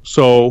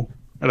 So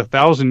at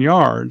 1,000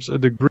 yards, a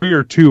degree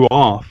or two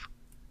off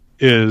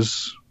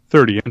is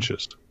 30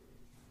 inches.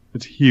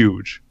 It's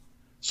huge.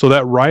 So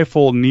that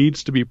rifle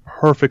needs to be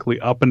perfectly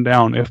up and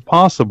down if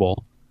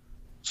possible,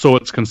 so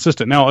it's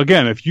consistent. Now,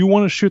 again, if you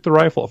want to shoot the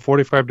rifle at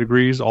 45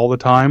 degrees all the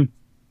time,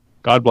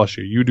 God bless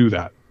you, you do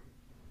that.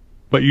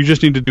 But you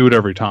just need to do it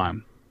every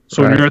time.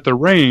 So when you're at the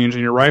range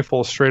and your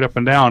rifle is straight up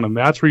and down, and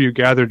that's where you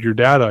gathered your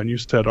data, and you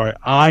said, all right,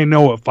 I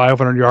know at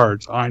 500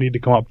 yards, I need to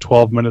come up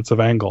 12 minutes of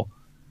angle.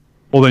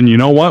 Well, then you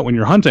know what? When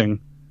you're hunting,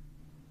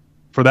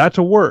 for that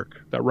to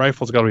work, that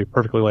rifle's got to be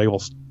perfectly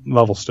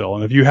level still.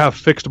 And if you have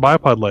fixed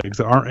bipod legs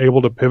that aren't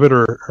able to pivot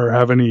or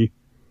have any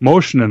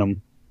motion in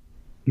them,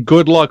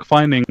 good luck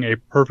finding a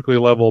perfectly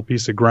level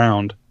piece of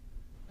ground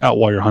out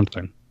while you're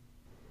hunting.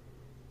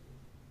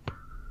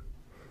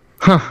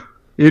 Huh.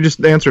 You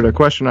just answered a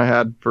question I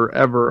had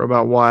forever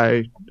about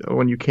why,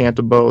 when you cant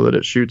a bow, that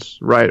it shoots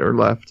right or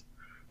left.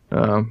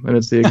 And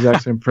it's the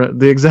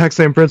exact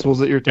same principles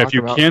that you're talking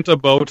about. If you cant a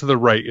bow to the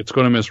right, it's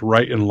going to miss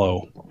right and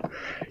low.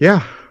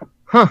 Yeah.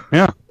 Huh.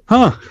 Yeah.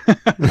 Huh.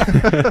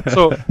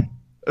 So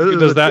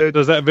does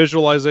that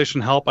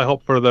visualization help? I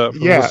hope for the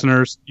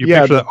listeners. You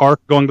picture the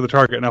arc going to the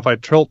target, and if I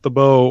tilt the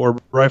bow or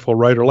rifle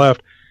right or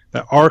left,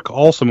 that arc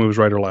also moves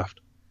right or left,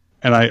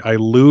 and I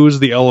lose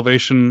the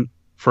elevation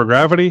for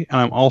gravity,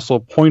 and I'm also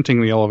pointing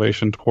the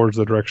elevation towards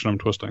the direction I'm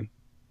twisting.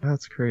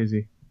 That's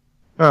crazy.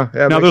 Huh,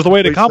 yeah, now there's a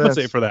way to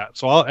compensate for that,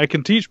 so I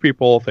can teach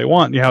people if they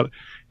want.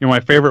 My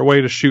favorite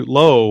way to shoot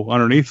low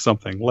underneath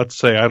something. Let's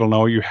say, I don't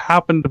know, you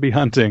happen to be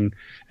hunting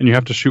and you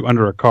have to shoot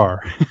under a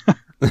car,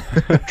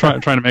 trying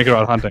to make it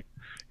out hunting.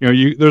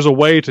 There's a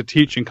way to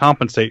teach and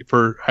compensate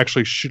for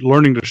actually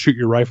learning to shoot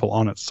your rifle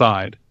on its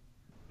side,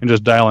 and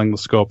just dialing the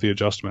scope, the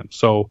adjustment.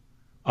 So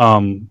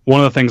one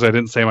of the things I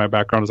didn't say in my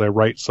background is I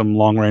write some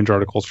long range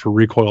articles for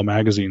Recoil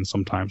magazine.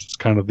 Sometimes it's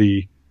kind of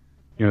the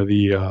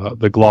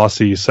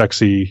glossy,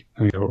 sexy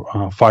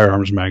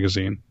firearms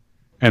magazine.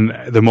 And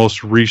the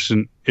most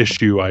recent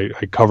issue, I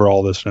cover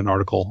all this in an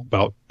article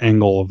about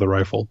angle of the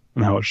rifle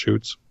and how it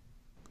shoots.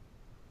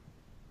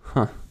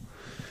 Huh.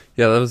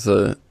 Yeah, that was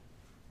a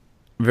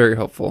very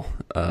helpful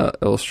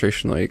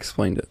illustration the way you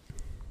explained it.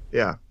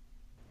 Yeah.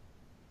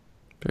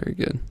 Very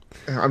good.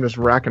 I'm just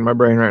racking my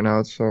brain right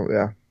now. So,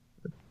 yeah.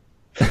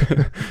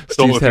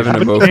 Steve's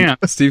having a moment.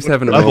 Steve's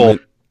having a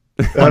moment.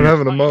 I'm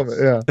having a moment,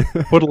 yeah.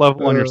 Put a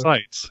level on your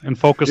sights and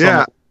focus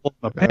on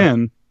the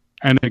pen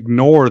and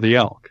ignore the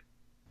elk.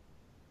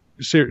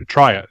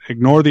 Try it.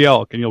 Ignore the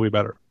elk and you'll be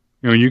better.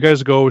 You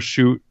guys go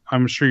shoot.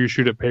 I'm sure you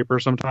shoot at paper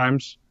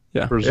sometimes.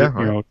 Yeah. Trying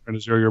to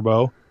zero your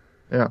bow.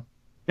 Yeah.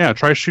 Yeah.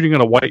 Try shooting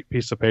at a white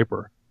piece of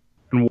paper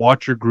and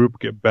watch your group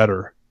get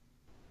better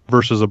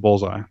versus a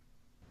bullseye,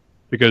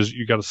 because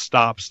you got to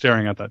stop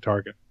staring at that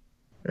target.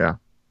 Yeah.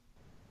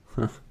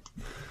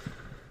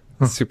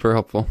 Super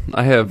helpful.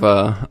 I have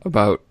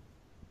about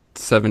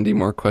 70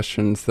 more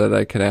questions that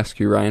I could ask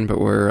you, Ryan, but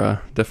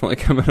we're definitely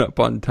coming up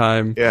on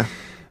time. Yeah.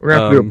 We're going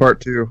to have to do a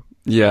part 2.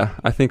 Yeah,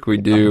 I think we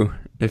do,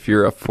 if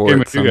you're up for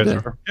it someday. You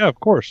guys are. Yeah, of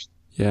course.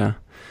 Yeah.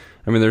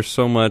 I mean, there's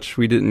so much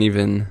we didn't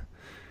even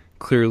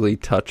clearly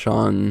touch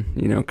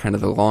on, kind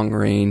of the long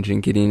range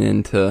and getting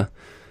into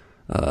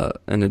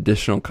an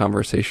additional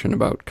conversation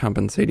about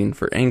compensating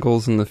for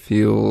angles in the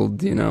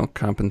field,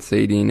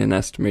 compensating and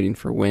estimating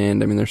for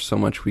wind. I mean, there's so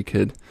much we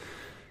could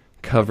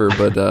cover,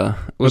 but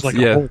there's like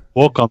a whole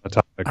book on the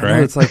topic, right? I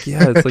know, it's like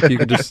you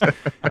could just,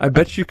 I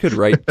bet you could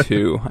write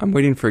 2. I'm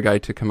waiting for a guy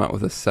to come out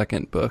with a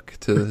second book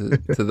to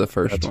the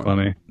first That's one.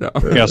 That's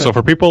funny. No. Yeah, so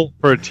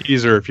for a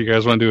teaser, if you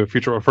guys want to do a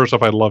future, first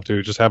off, I'd love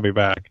to just have me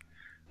back.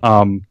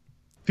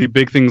 The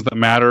big things that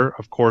matter,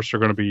 of course, are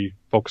going to be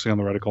focusing on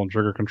the reticle and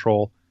trigger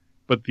control,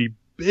 but the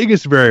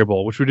biggest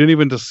variable, which we didn't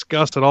even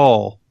discuss at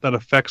all, that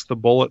affects the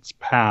bullet's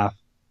path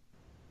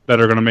that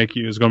is going to make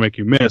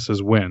you miss,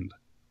 is wind.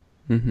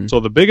 Mm-hmm. So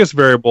the biggest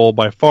variable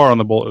by far on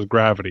the bullet is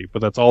gravity,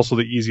 but that's also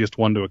the easiest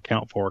one to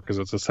account for because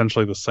it's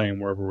essentially the same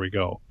wherever we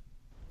go.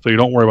 So you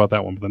don't worry about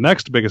that one. But the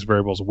next biggest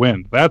variable is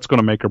wind. That's going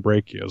to make or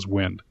break you, is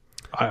wind.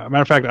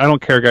 Matter of fact, I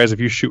don't care, guys, if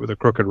you shoot with a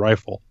crooked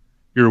rifle.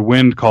 Your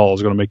wind call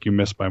is going to make you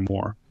miss by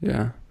more.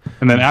 Yeah.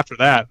 And then after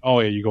that,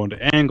 you go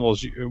into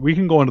angles. We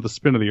can go into the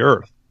spin of the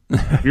earth.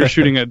 You're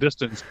shooting at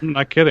distance. I'm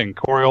not kidding.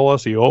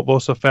 Coriolis, the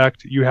Otvos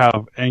effect. You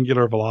have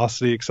angular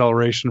velocity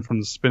acceleration from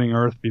the spinning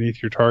earth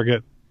beneath your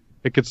target.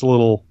 It gets a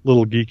little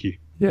geeky.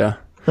 Yeah.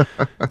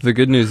 The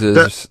good news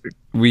is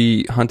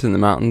we hunt in the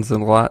mountains a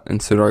lot,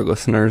 and so do our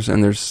listeners,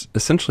 and there's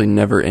essentially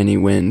never any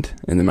wind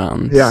in the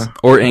mountains. Yeah.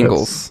 Or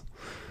angles.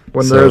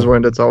 When there is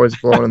wind, it's always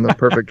blowing in the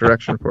perfect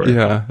direction for you.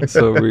 Yeah.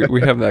 So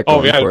we have that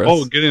going for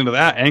us. Getting into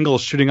that.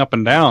 Angles shooting up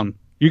and down.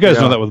 You guys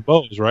know that with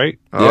bows, right?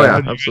 Oh,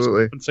 yeah,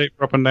 absolutely. Compensate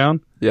for up and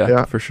down?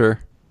 Yeah, for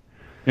sure.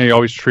 And you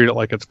always treat it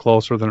like it's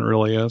closer than it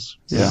really is.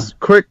 Yeah.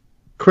 Quick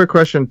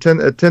question.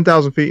 At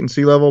 10,000 feet in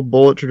sea level,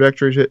 bullet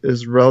trajectory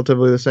is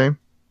relatively the same?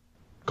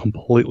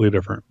 Completely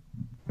different.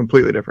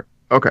 Completely different.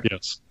 Okay.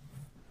 Yes.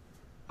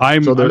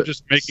 I'm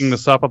just making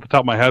this up off the top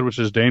of my head, which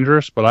is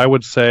dangerous, but I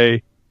would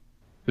say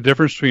the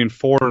difference between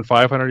 400 and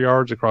 500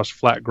 yards across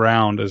flat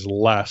ground is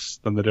less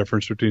than the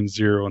difference between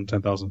 0 and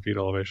 10,000 feet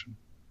elevation.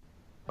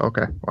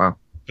 Okay. Wow.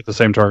 At the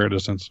same target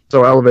distance.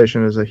 So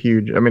elevation is if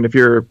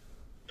you're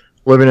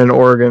living in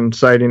Oregon,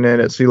 sighting in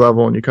at sea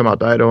level, and you come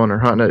out to Idaho and are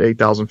hunting at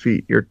 8,000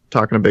 feet, you're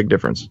talking a big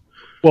difference.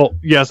 Well,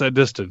 yes, at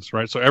distance,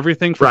 right? So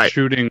everything for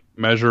shooting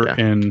measure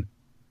in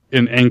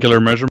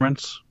angular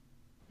measurements,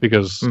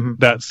 because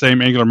that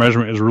same angular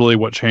measurement is really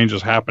what change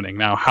is happening.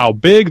 Now, how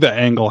big the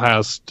angle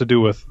has to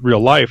do with real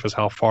life is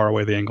how far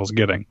away the angle's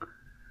getting.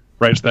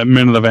 Right? So that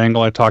minute of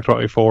angle I talked about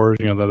before,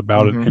 that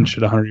about an inch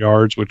at 100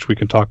 yards, which we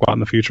can talk about in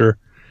the future,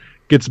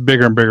 gets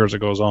bigger and bigger as it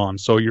goes on.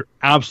 So you're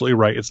absolutely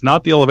right. It's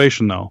not the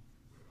elevation, though.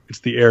 It's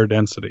the air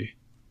density.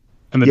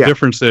 And the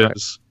difference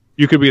is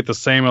you could be at the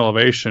same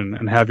elevation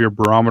and have your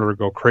barometer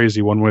go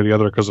crazy one way or the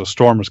other because a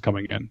storm is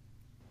coming in.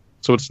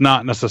 So it's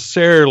not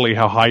necessarily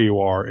how high you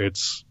are.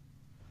 It's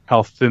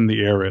how thin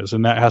the air is.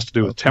 And that has to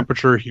do with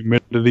temperature,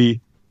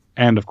 humidity,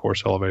 and, of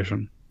course,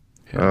 elevation.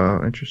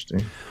 Oh,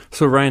 interesting.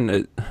 So,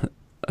 Ryan,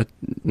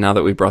 now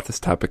that we brought this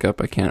topic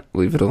up, I can't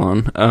leave it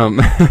alone. I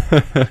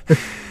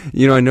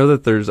know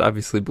that there's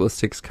obviously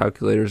ballistics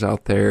calculators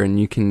out there, and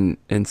you can,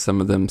 and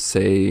some of them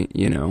say,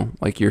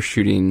 like you're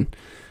shooting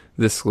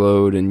this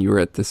load and you're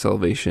at this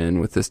elevation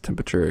with this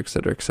temperature, et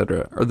cetera, et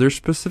cetera. Are there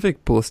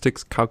specific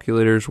ballistics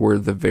calculators where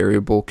the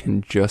variable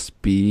can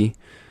just be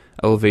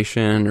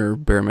elevation or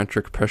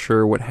barometric pressure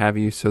or what have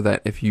you, so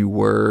that if you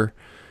were,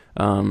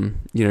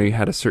 you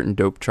had a certain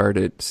dope chart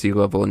at sea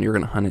level and you're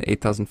going to hunt at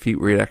 8,000 feet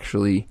where you'd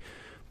actually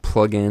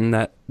plug in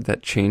that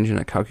change in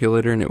a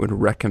calculator and it would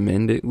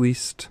recommend at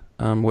least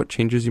what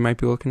changes you might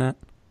be looking at?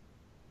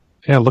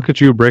 Yeah, look at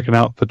you breaking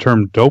out the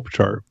term dope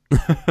chart.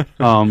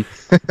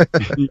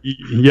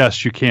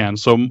 Yes, you can.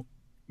 So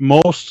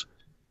most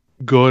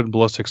good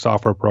ballistic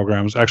software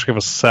programs actually have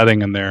a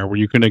setting in there where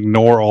you can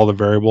ignore all the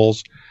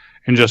variables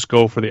and just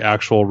go for the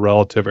actual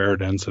relative air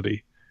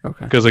density.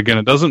 Okay. Because, again,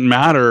 it doesn't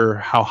matter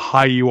how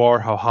high you are,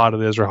 how hot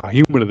it is, or how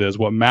humid it is.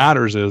 What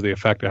matters is the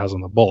effect it has on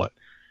the bullet.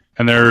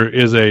 And there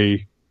is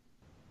a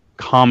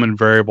common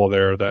variable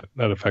there that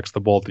affects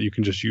the bullet that you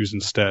can just use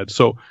instead.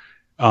 So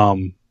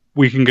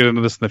we can get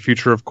into this in the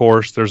future, of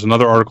course. There's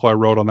another article I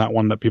wrote on that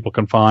one that people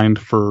can find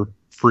for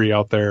free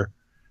out there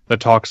that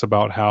talks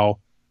about how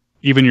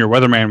even your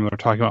weatherman, when they're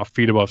talking about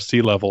feet above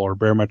sea level or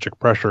barometric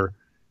pressure,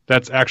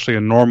 that's actually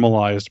a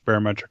normalized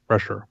barometric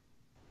pressure.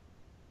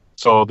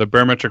 So the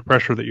barometric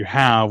pressure that you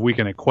have, we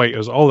can equate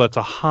as, that's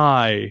a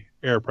high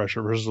air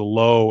pressure versus a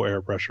low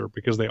air pressure,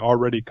 because they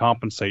already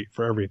compensate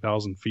for every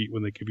 1,000 feet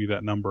when they give you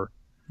that number.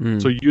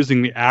 So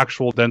using the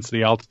actual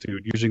density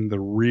altitude, using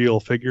the real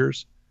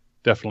figures,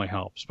 definitely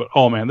helps. But,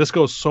 man, this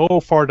goes so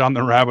far down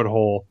the rabbit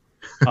hole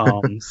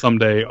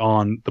someday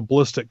on the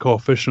ballistic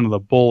coefficient of the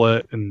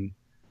bullet and,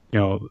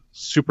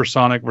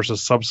 supersonic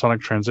versus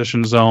subsonic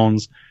transition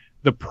zones,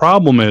 The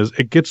problem is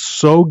it gets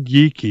so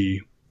geeky.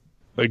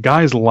 But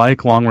guys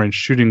like long range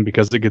shooting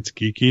because it gets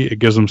geeky. It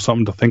gives them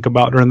something to think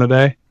about during the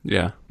day.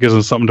 Yeah. It gives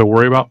them something to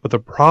worry about. But the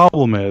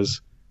problem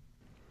is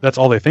that's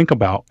all they think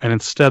about. And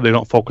instead they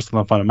don't focus on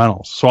the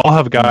fundamentals. So I'll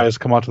have guys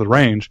come out to the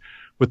range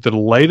with the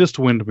latest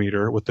wind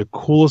meter, with the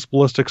coolest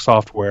ballistic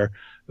software.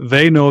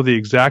 They know the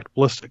exact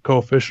ballistic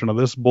coefficient of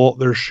this bullet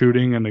they're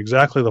shooting and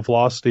exactly the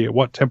velocity, at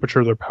what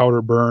temperature their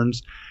powder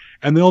burns.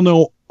 And they'll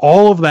know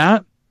all of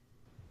that,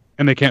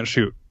 and they can't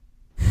shoot.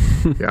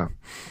 Yeah.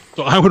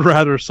 So I would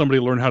rather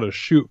somebody learn how to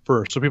shoot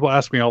first. So people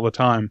ask me all the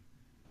time,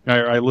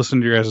 I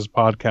listen to your guys'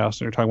 podcast,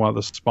 and you're talking about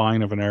the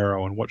spine of an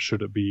arrow and what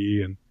should it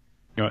be, and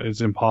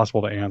it's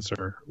impossible to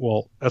answer.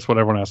 Well, that's what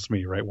everyone asks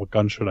me, right? What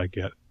gun should I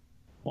get?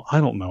 Well, I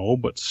don't know,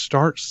 but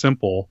start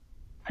simple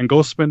and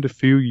go spend a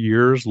few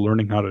years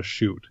learning how to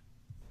shoot.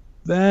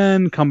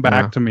 Then come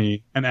back to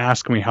me and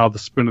ask me how the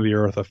spin of the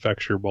earth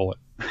affects your bullet.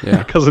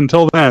 Yeah. Because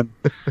until then,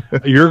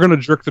 you're going to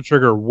jerk the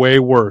trigger way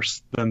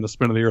worse than the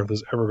spin of the earth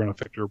is ever going to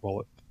affect your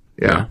bullet.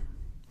 Yeah.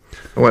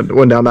 I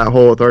went down that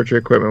hole with archery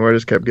equipment where I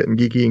just kept getting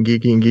geeky and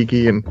geeky and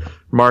geeky. And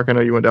Mark, I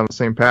know you went down the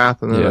same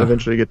path, and then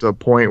eventually you get to a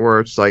point where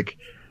it's like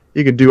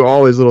you could do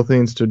all these little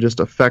things to just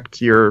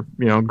affect your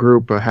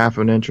group a half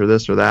an inch or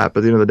this or that. But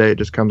at the end of the day, it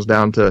just comes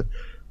down to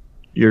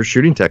your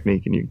shooting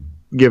technique, and you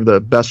give the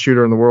best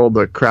shooter in the world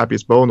the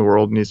crappiest bow in the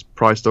world, and he's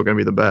probably still going to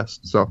be the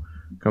best. So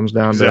it comes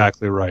down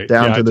exactly right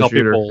down to the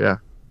shooter. People,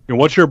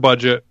 what's your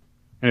budget?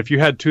 And if you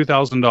had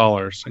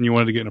 $2,000 and you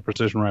wanted to get into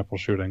precision rifle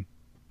shooting,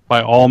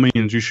 by all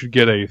means, you should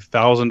get a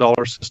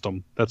 $1,000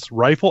 system that's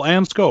rifle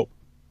and scope,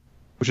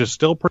 which is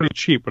still pretty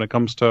cheap when it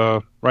comes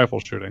to rifle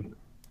shooting,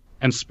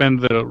 and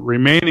spend the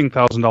remaining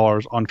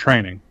 $1,000 on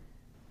training,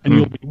 and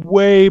you'll be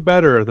way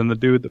better than the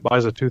dude that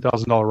buys a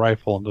 $2,000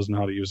 rifle and doesn't know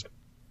how to use it.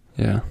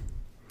 Yeah,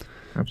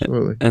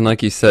 absolutely. And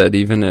like you said,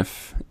 even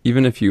if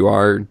you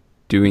are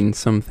doing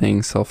some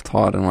things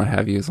self-taught and what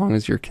have you, as long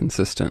as you're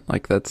consistent,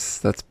 like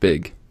that's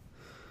big.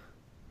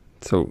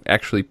 So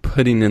actually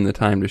putting in the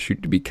time to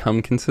shoot, to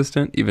become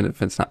consistent, even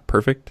if it's not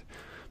perfect,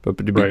 but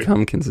to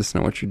become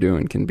consistent at what you're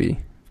doing can be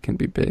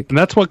big. And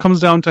that's what comes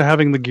down to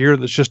having the gear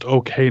that's just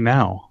okay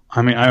now.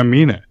 I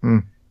mean it.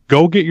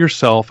 Go get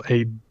yourself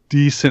a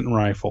decent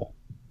rifle.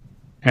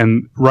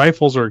 And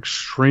rifles are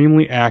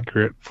extremely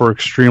accurate for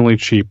extremely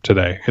cheap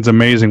today. It's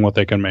amazing what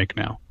they can make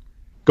now.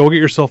 Go get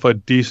yourself a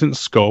decent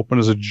scope, and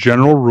as a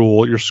general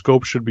rule, your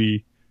scope should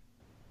be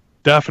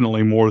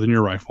definitely more than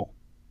your rifle.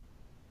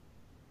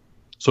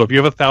 So if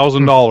you have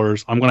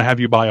 $1,000, I'm going to have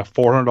you buy a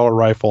 $400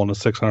 rifle and a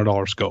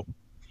 $600 scope,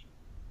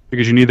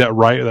 because you need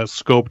that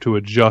scope to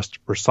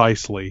adjust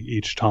precisely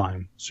each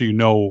time, so you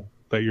know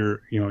that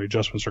your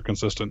adjustments are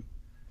consistent.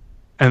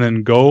 And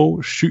then go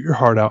shoot your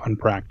heart out and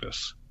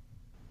practice.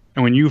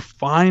 And when you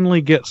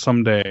finally get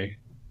someday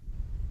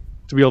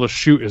to be able to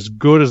shoot as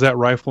good as that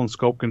rifle and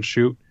scope can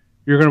shoot,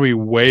 you're going to be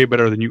way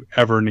better than you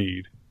ever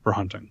need for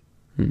hunting.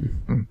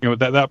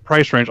 That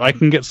price range, I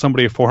can get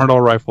somebody a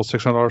 $400 rifle,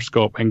 $600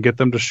 scope, and get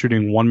them to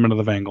shooting 1 minute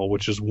of angle,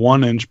 which is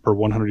 1 inch per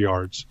 100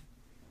 yards.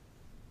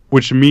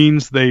 Which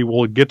means they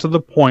will get to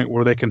the point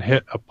where they can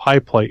hit a pie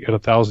plate at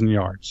 1,000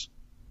 yards.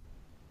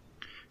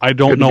 I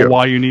don't know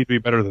why you need to be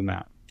better than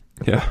that.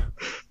 Yeah.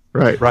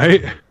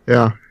 Right.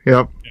 Yeah.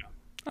 Yep.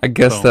 I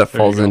guess that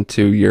falls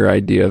into your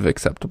idea of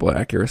acceptable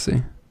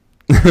accuracy.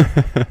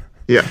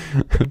 Yeah.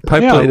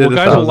 Guys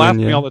will laugh at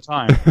me all the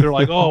time. They're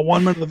like, "Oh,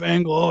 1 minute of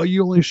angle. Oh,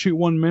 you only shoot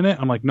 1 minute."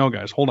 I'm like, "No,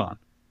 guys, hold on.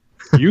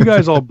 You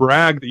guys all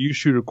brag that you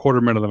shoot a quarter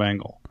minute of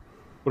angle,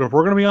 but if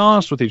we're going to be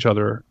honest with each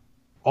other,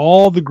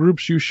 all the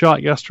groups you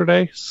shot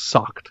yesterday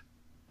sucked,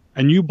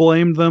 and you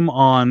blamed them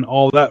on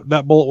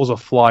that bullet was a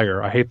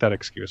flyer. I hate that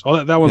excuse.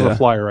 Oh, that was a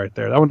flyer right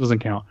there. That one doesn't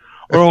count.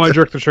 Or I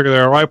jerked the trigger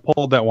there. Or I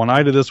pulled that one.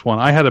 I did this one.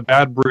 I had a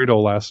bad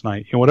burrito last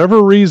night.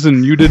 Whatever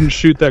reason, you didn't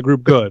shoot that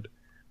group good."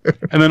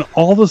 And then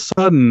all of a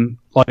sudden,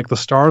 like the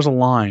stars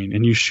align,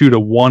 and you shoot a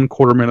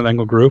 1/4 minute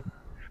angle group.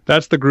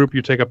 That's the group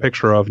you take a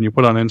picture of and you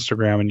put on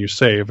Instagram and you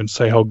save and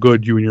say how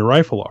good you and your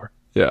rifle are.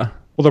 Yeah.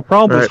 Well, the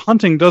problem is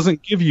hunting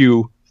doesn't give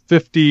you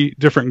 50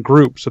 different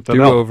groups at the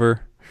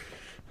do-over.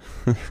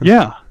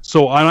 Yeah.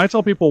 So I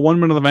tell people 1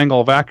 minute of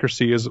angle of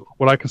accuracy is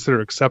what I consider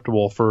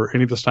acceptable for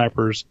any of the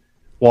snipers.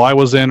 While I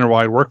was in or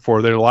while I worked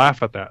for, they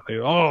laugh at that.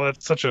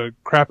 That's such a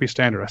crappy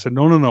standard. I said,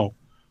 no.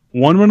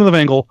 1 minute of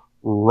angle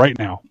right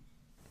now.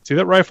 See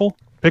that rifle?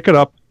 Pick it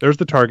up. There's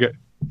the target.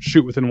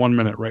 Shoot within 1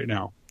 minute right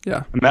now.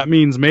 Yeah. And that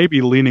means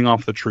maybe leaning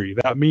off the tree.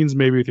 That means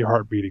maybe with your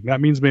heart beating. That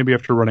means maybe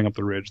after running up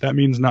the ridge. That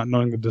means not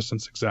knowing the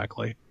distance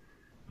exactly.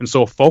 And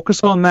so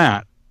focus on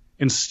that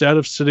instead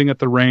of sitting at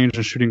the range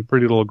and shooting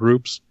pretty little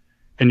groups.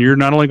 And you're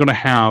not only going to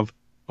have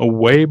a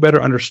way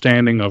better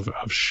understanding of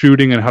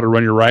shooting and how to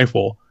run your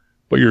rifle,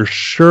 but you're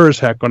sure as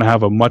heck going to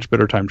have a much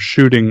better time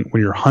shooting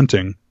when you're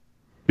hunting,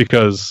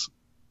 because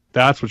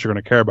that's what you're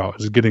going to care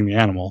about, is getting the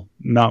animal,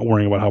 not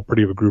worrying about how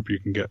pretty of a group you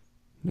can get.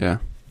 Yeah.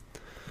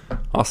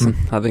 Awesome.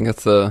 I think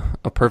that's a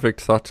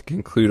perfect thought to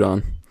conclude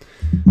on.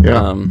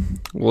 Yeah.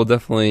 We'll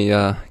definitely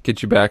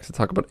get you back to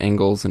talk about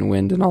angles and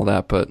wind and all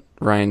that, but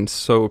Ryan,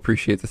 so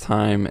appreciate the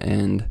time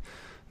and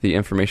the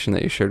information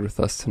that you shared with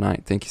us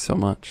tonight. Thank you so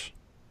much.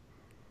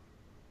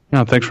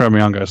 Yeah, thanks for having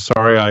me on, guys.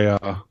 Sorry I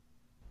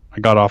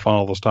got off on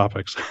all those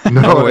topics.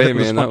 No way,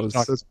 man.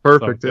 That's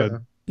perfect.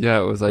 Yeah,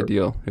 it was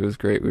ideal. It was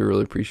great. We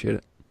really appreciate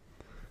it.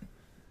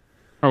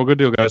 All right, well, good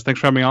deal, guys.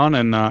 Thanks for having me on,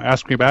 and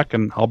ask me back,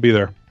 and I'll be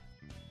there.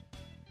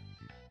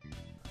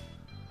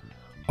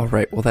 All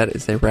right, well, that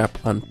is a wrap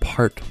on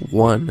part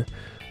 1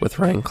 with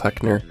Ryan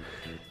Kleckner.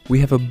 We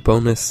have a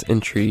bonus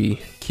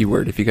entry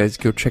keyword. If you guys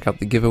go check out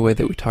the giveaway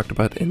that we talked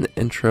about in the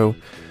intro,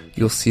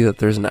 you'll see that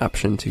there's an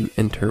option to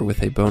enter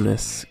with a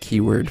bonus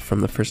keyword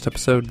from the first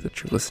episode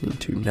that you're listening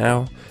to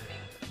now.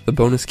 The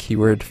bonus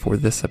keyword for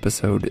this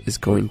episode is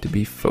going to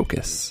be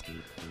focus.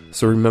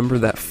 So remember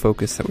that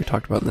focus that we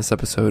talked about in this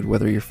episode,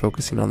 whether you're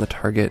focusing on the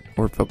target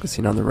or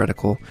focusing on the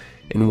reticle,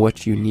 and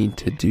what you need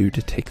to do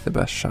to take the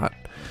best shot.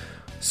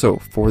 So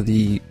for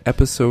the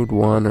episode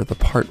 1 or the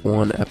part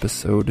 1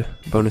 episode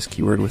bonus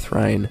keyword with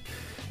Ryan,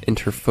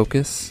 enter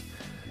focus.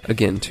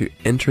 Again, to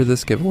enter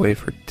this giveaway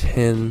for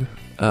 10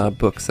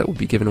 books that will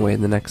be given away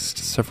in the next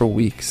several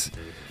weeks,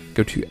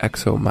 go to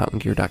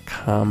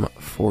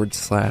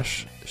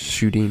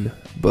exomountaingear.com/shooting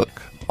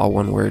book. All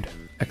one word,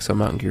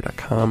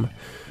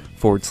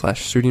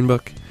 exomountaingear.com/shooting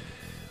book.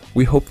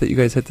 We hope that you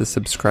guys hit the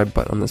subscribe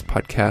button on this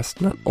podcast,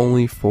 not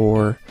only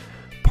for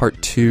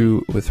part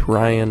 2 with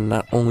Ryan,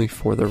 not only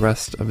for the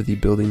rest of the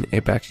Building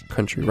a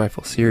Backcountry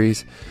Rifle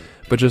series,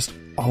 but just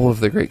all of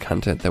the great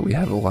content that we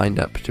have lined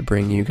up to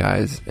bring you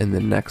guys in the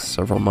next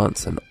several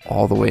months and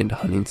all the way into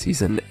hunting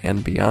season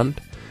and beyond.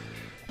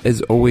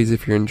 As always,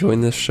 if you're enjoying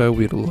this show,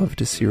 we'd love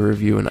to see a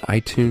review in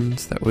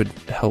iTunes. That would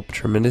help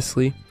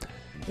tremendously.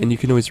 And you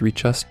can always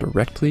reach us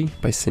directly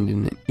by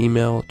sending an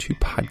email to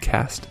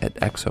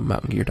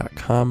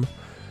podcast@exomountaingear.com.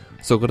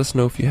 So let us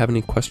know if you have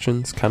any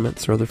questions,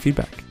 comments, or other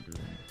feedback.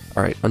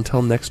 All right,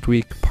 until next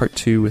week, part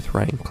 2 with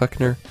Ryan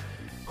Kleckner.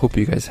 Hope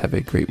you guys have a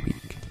great week.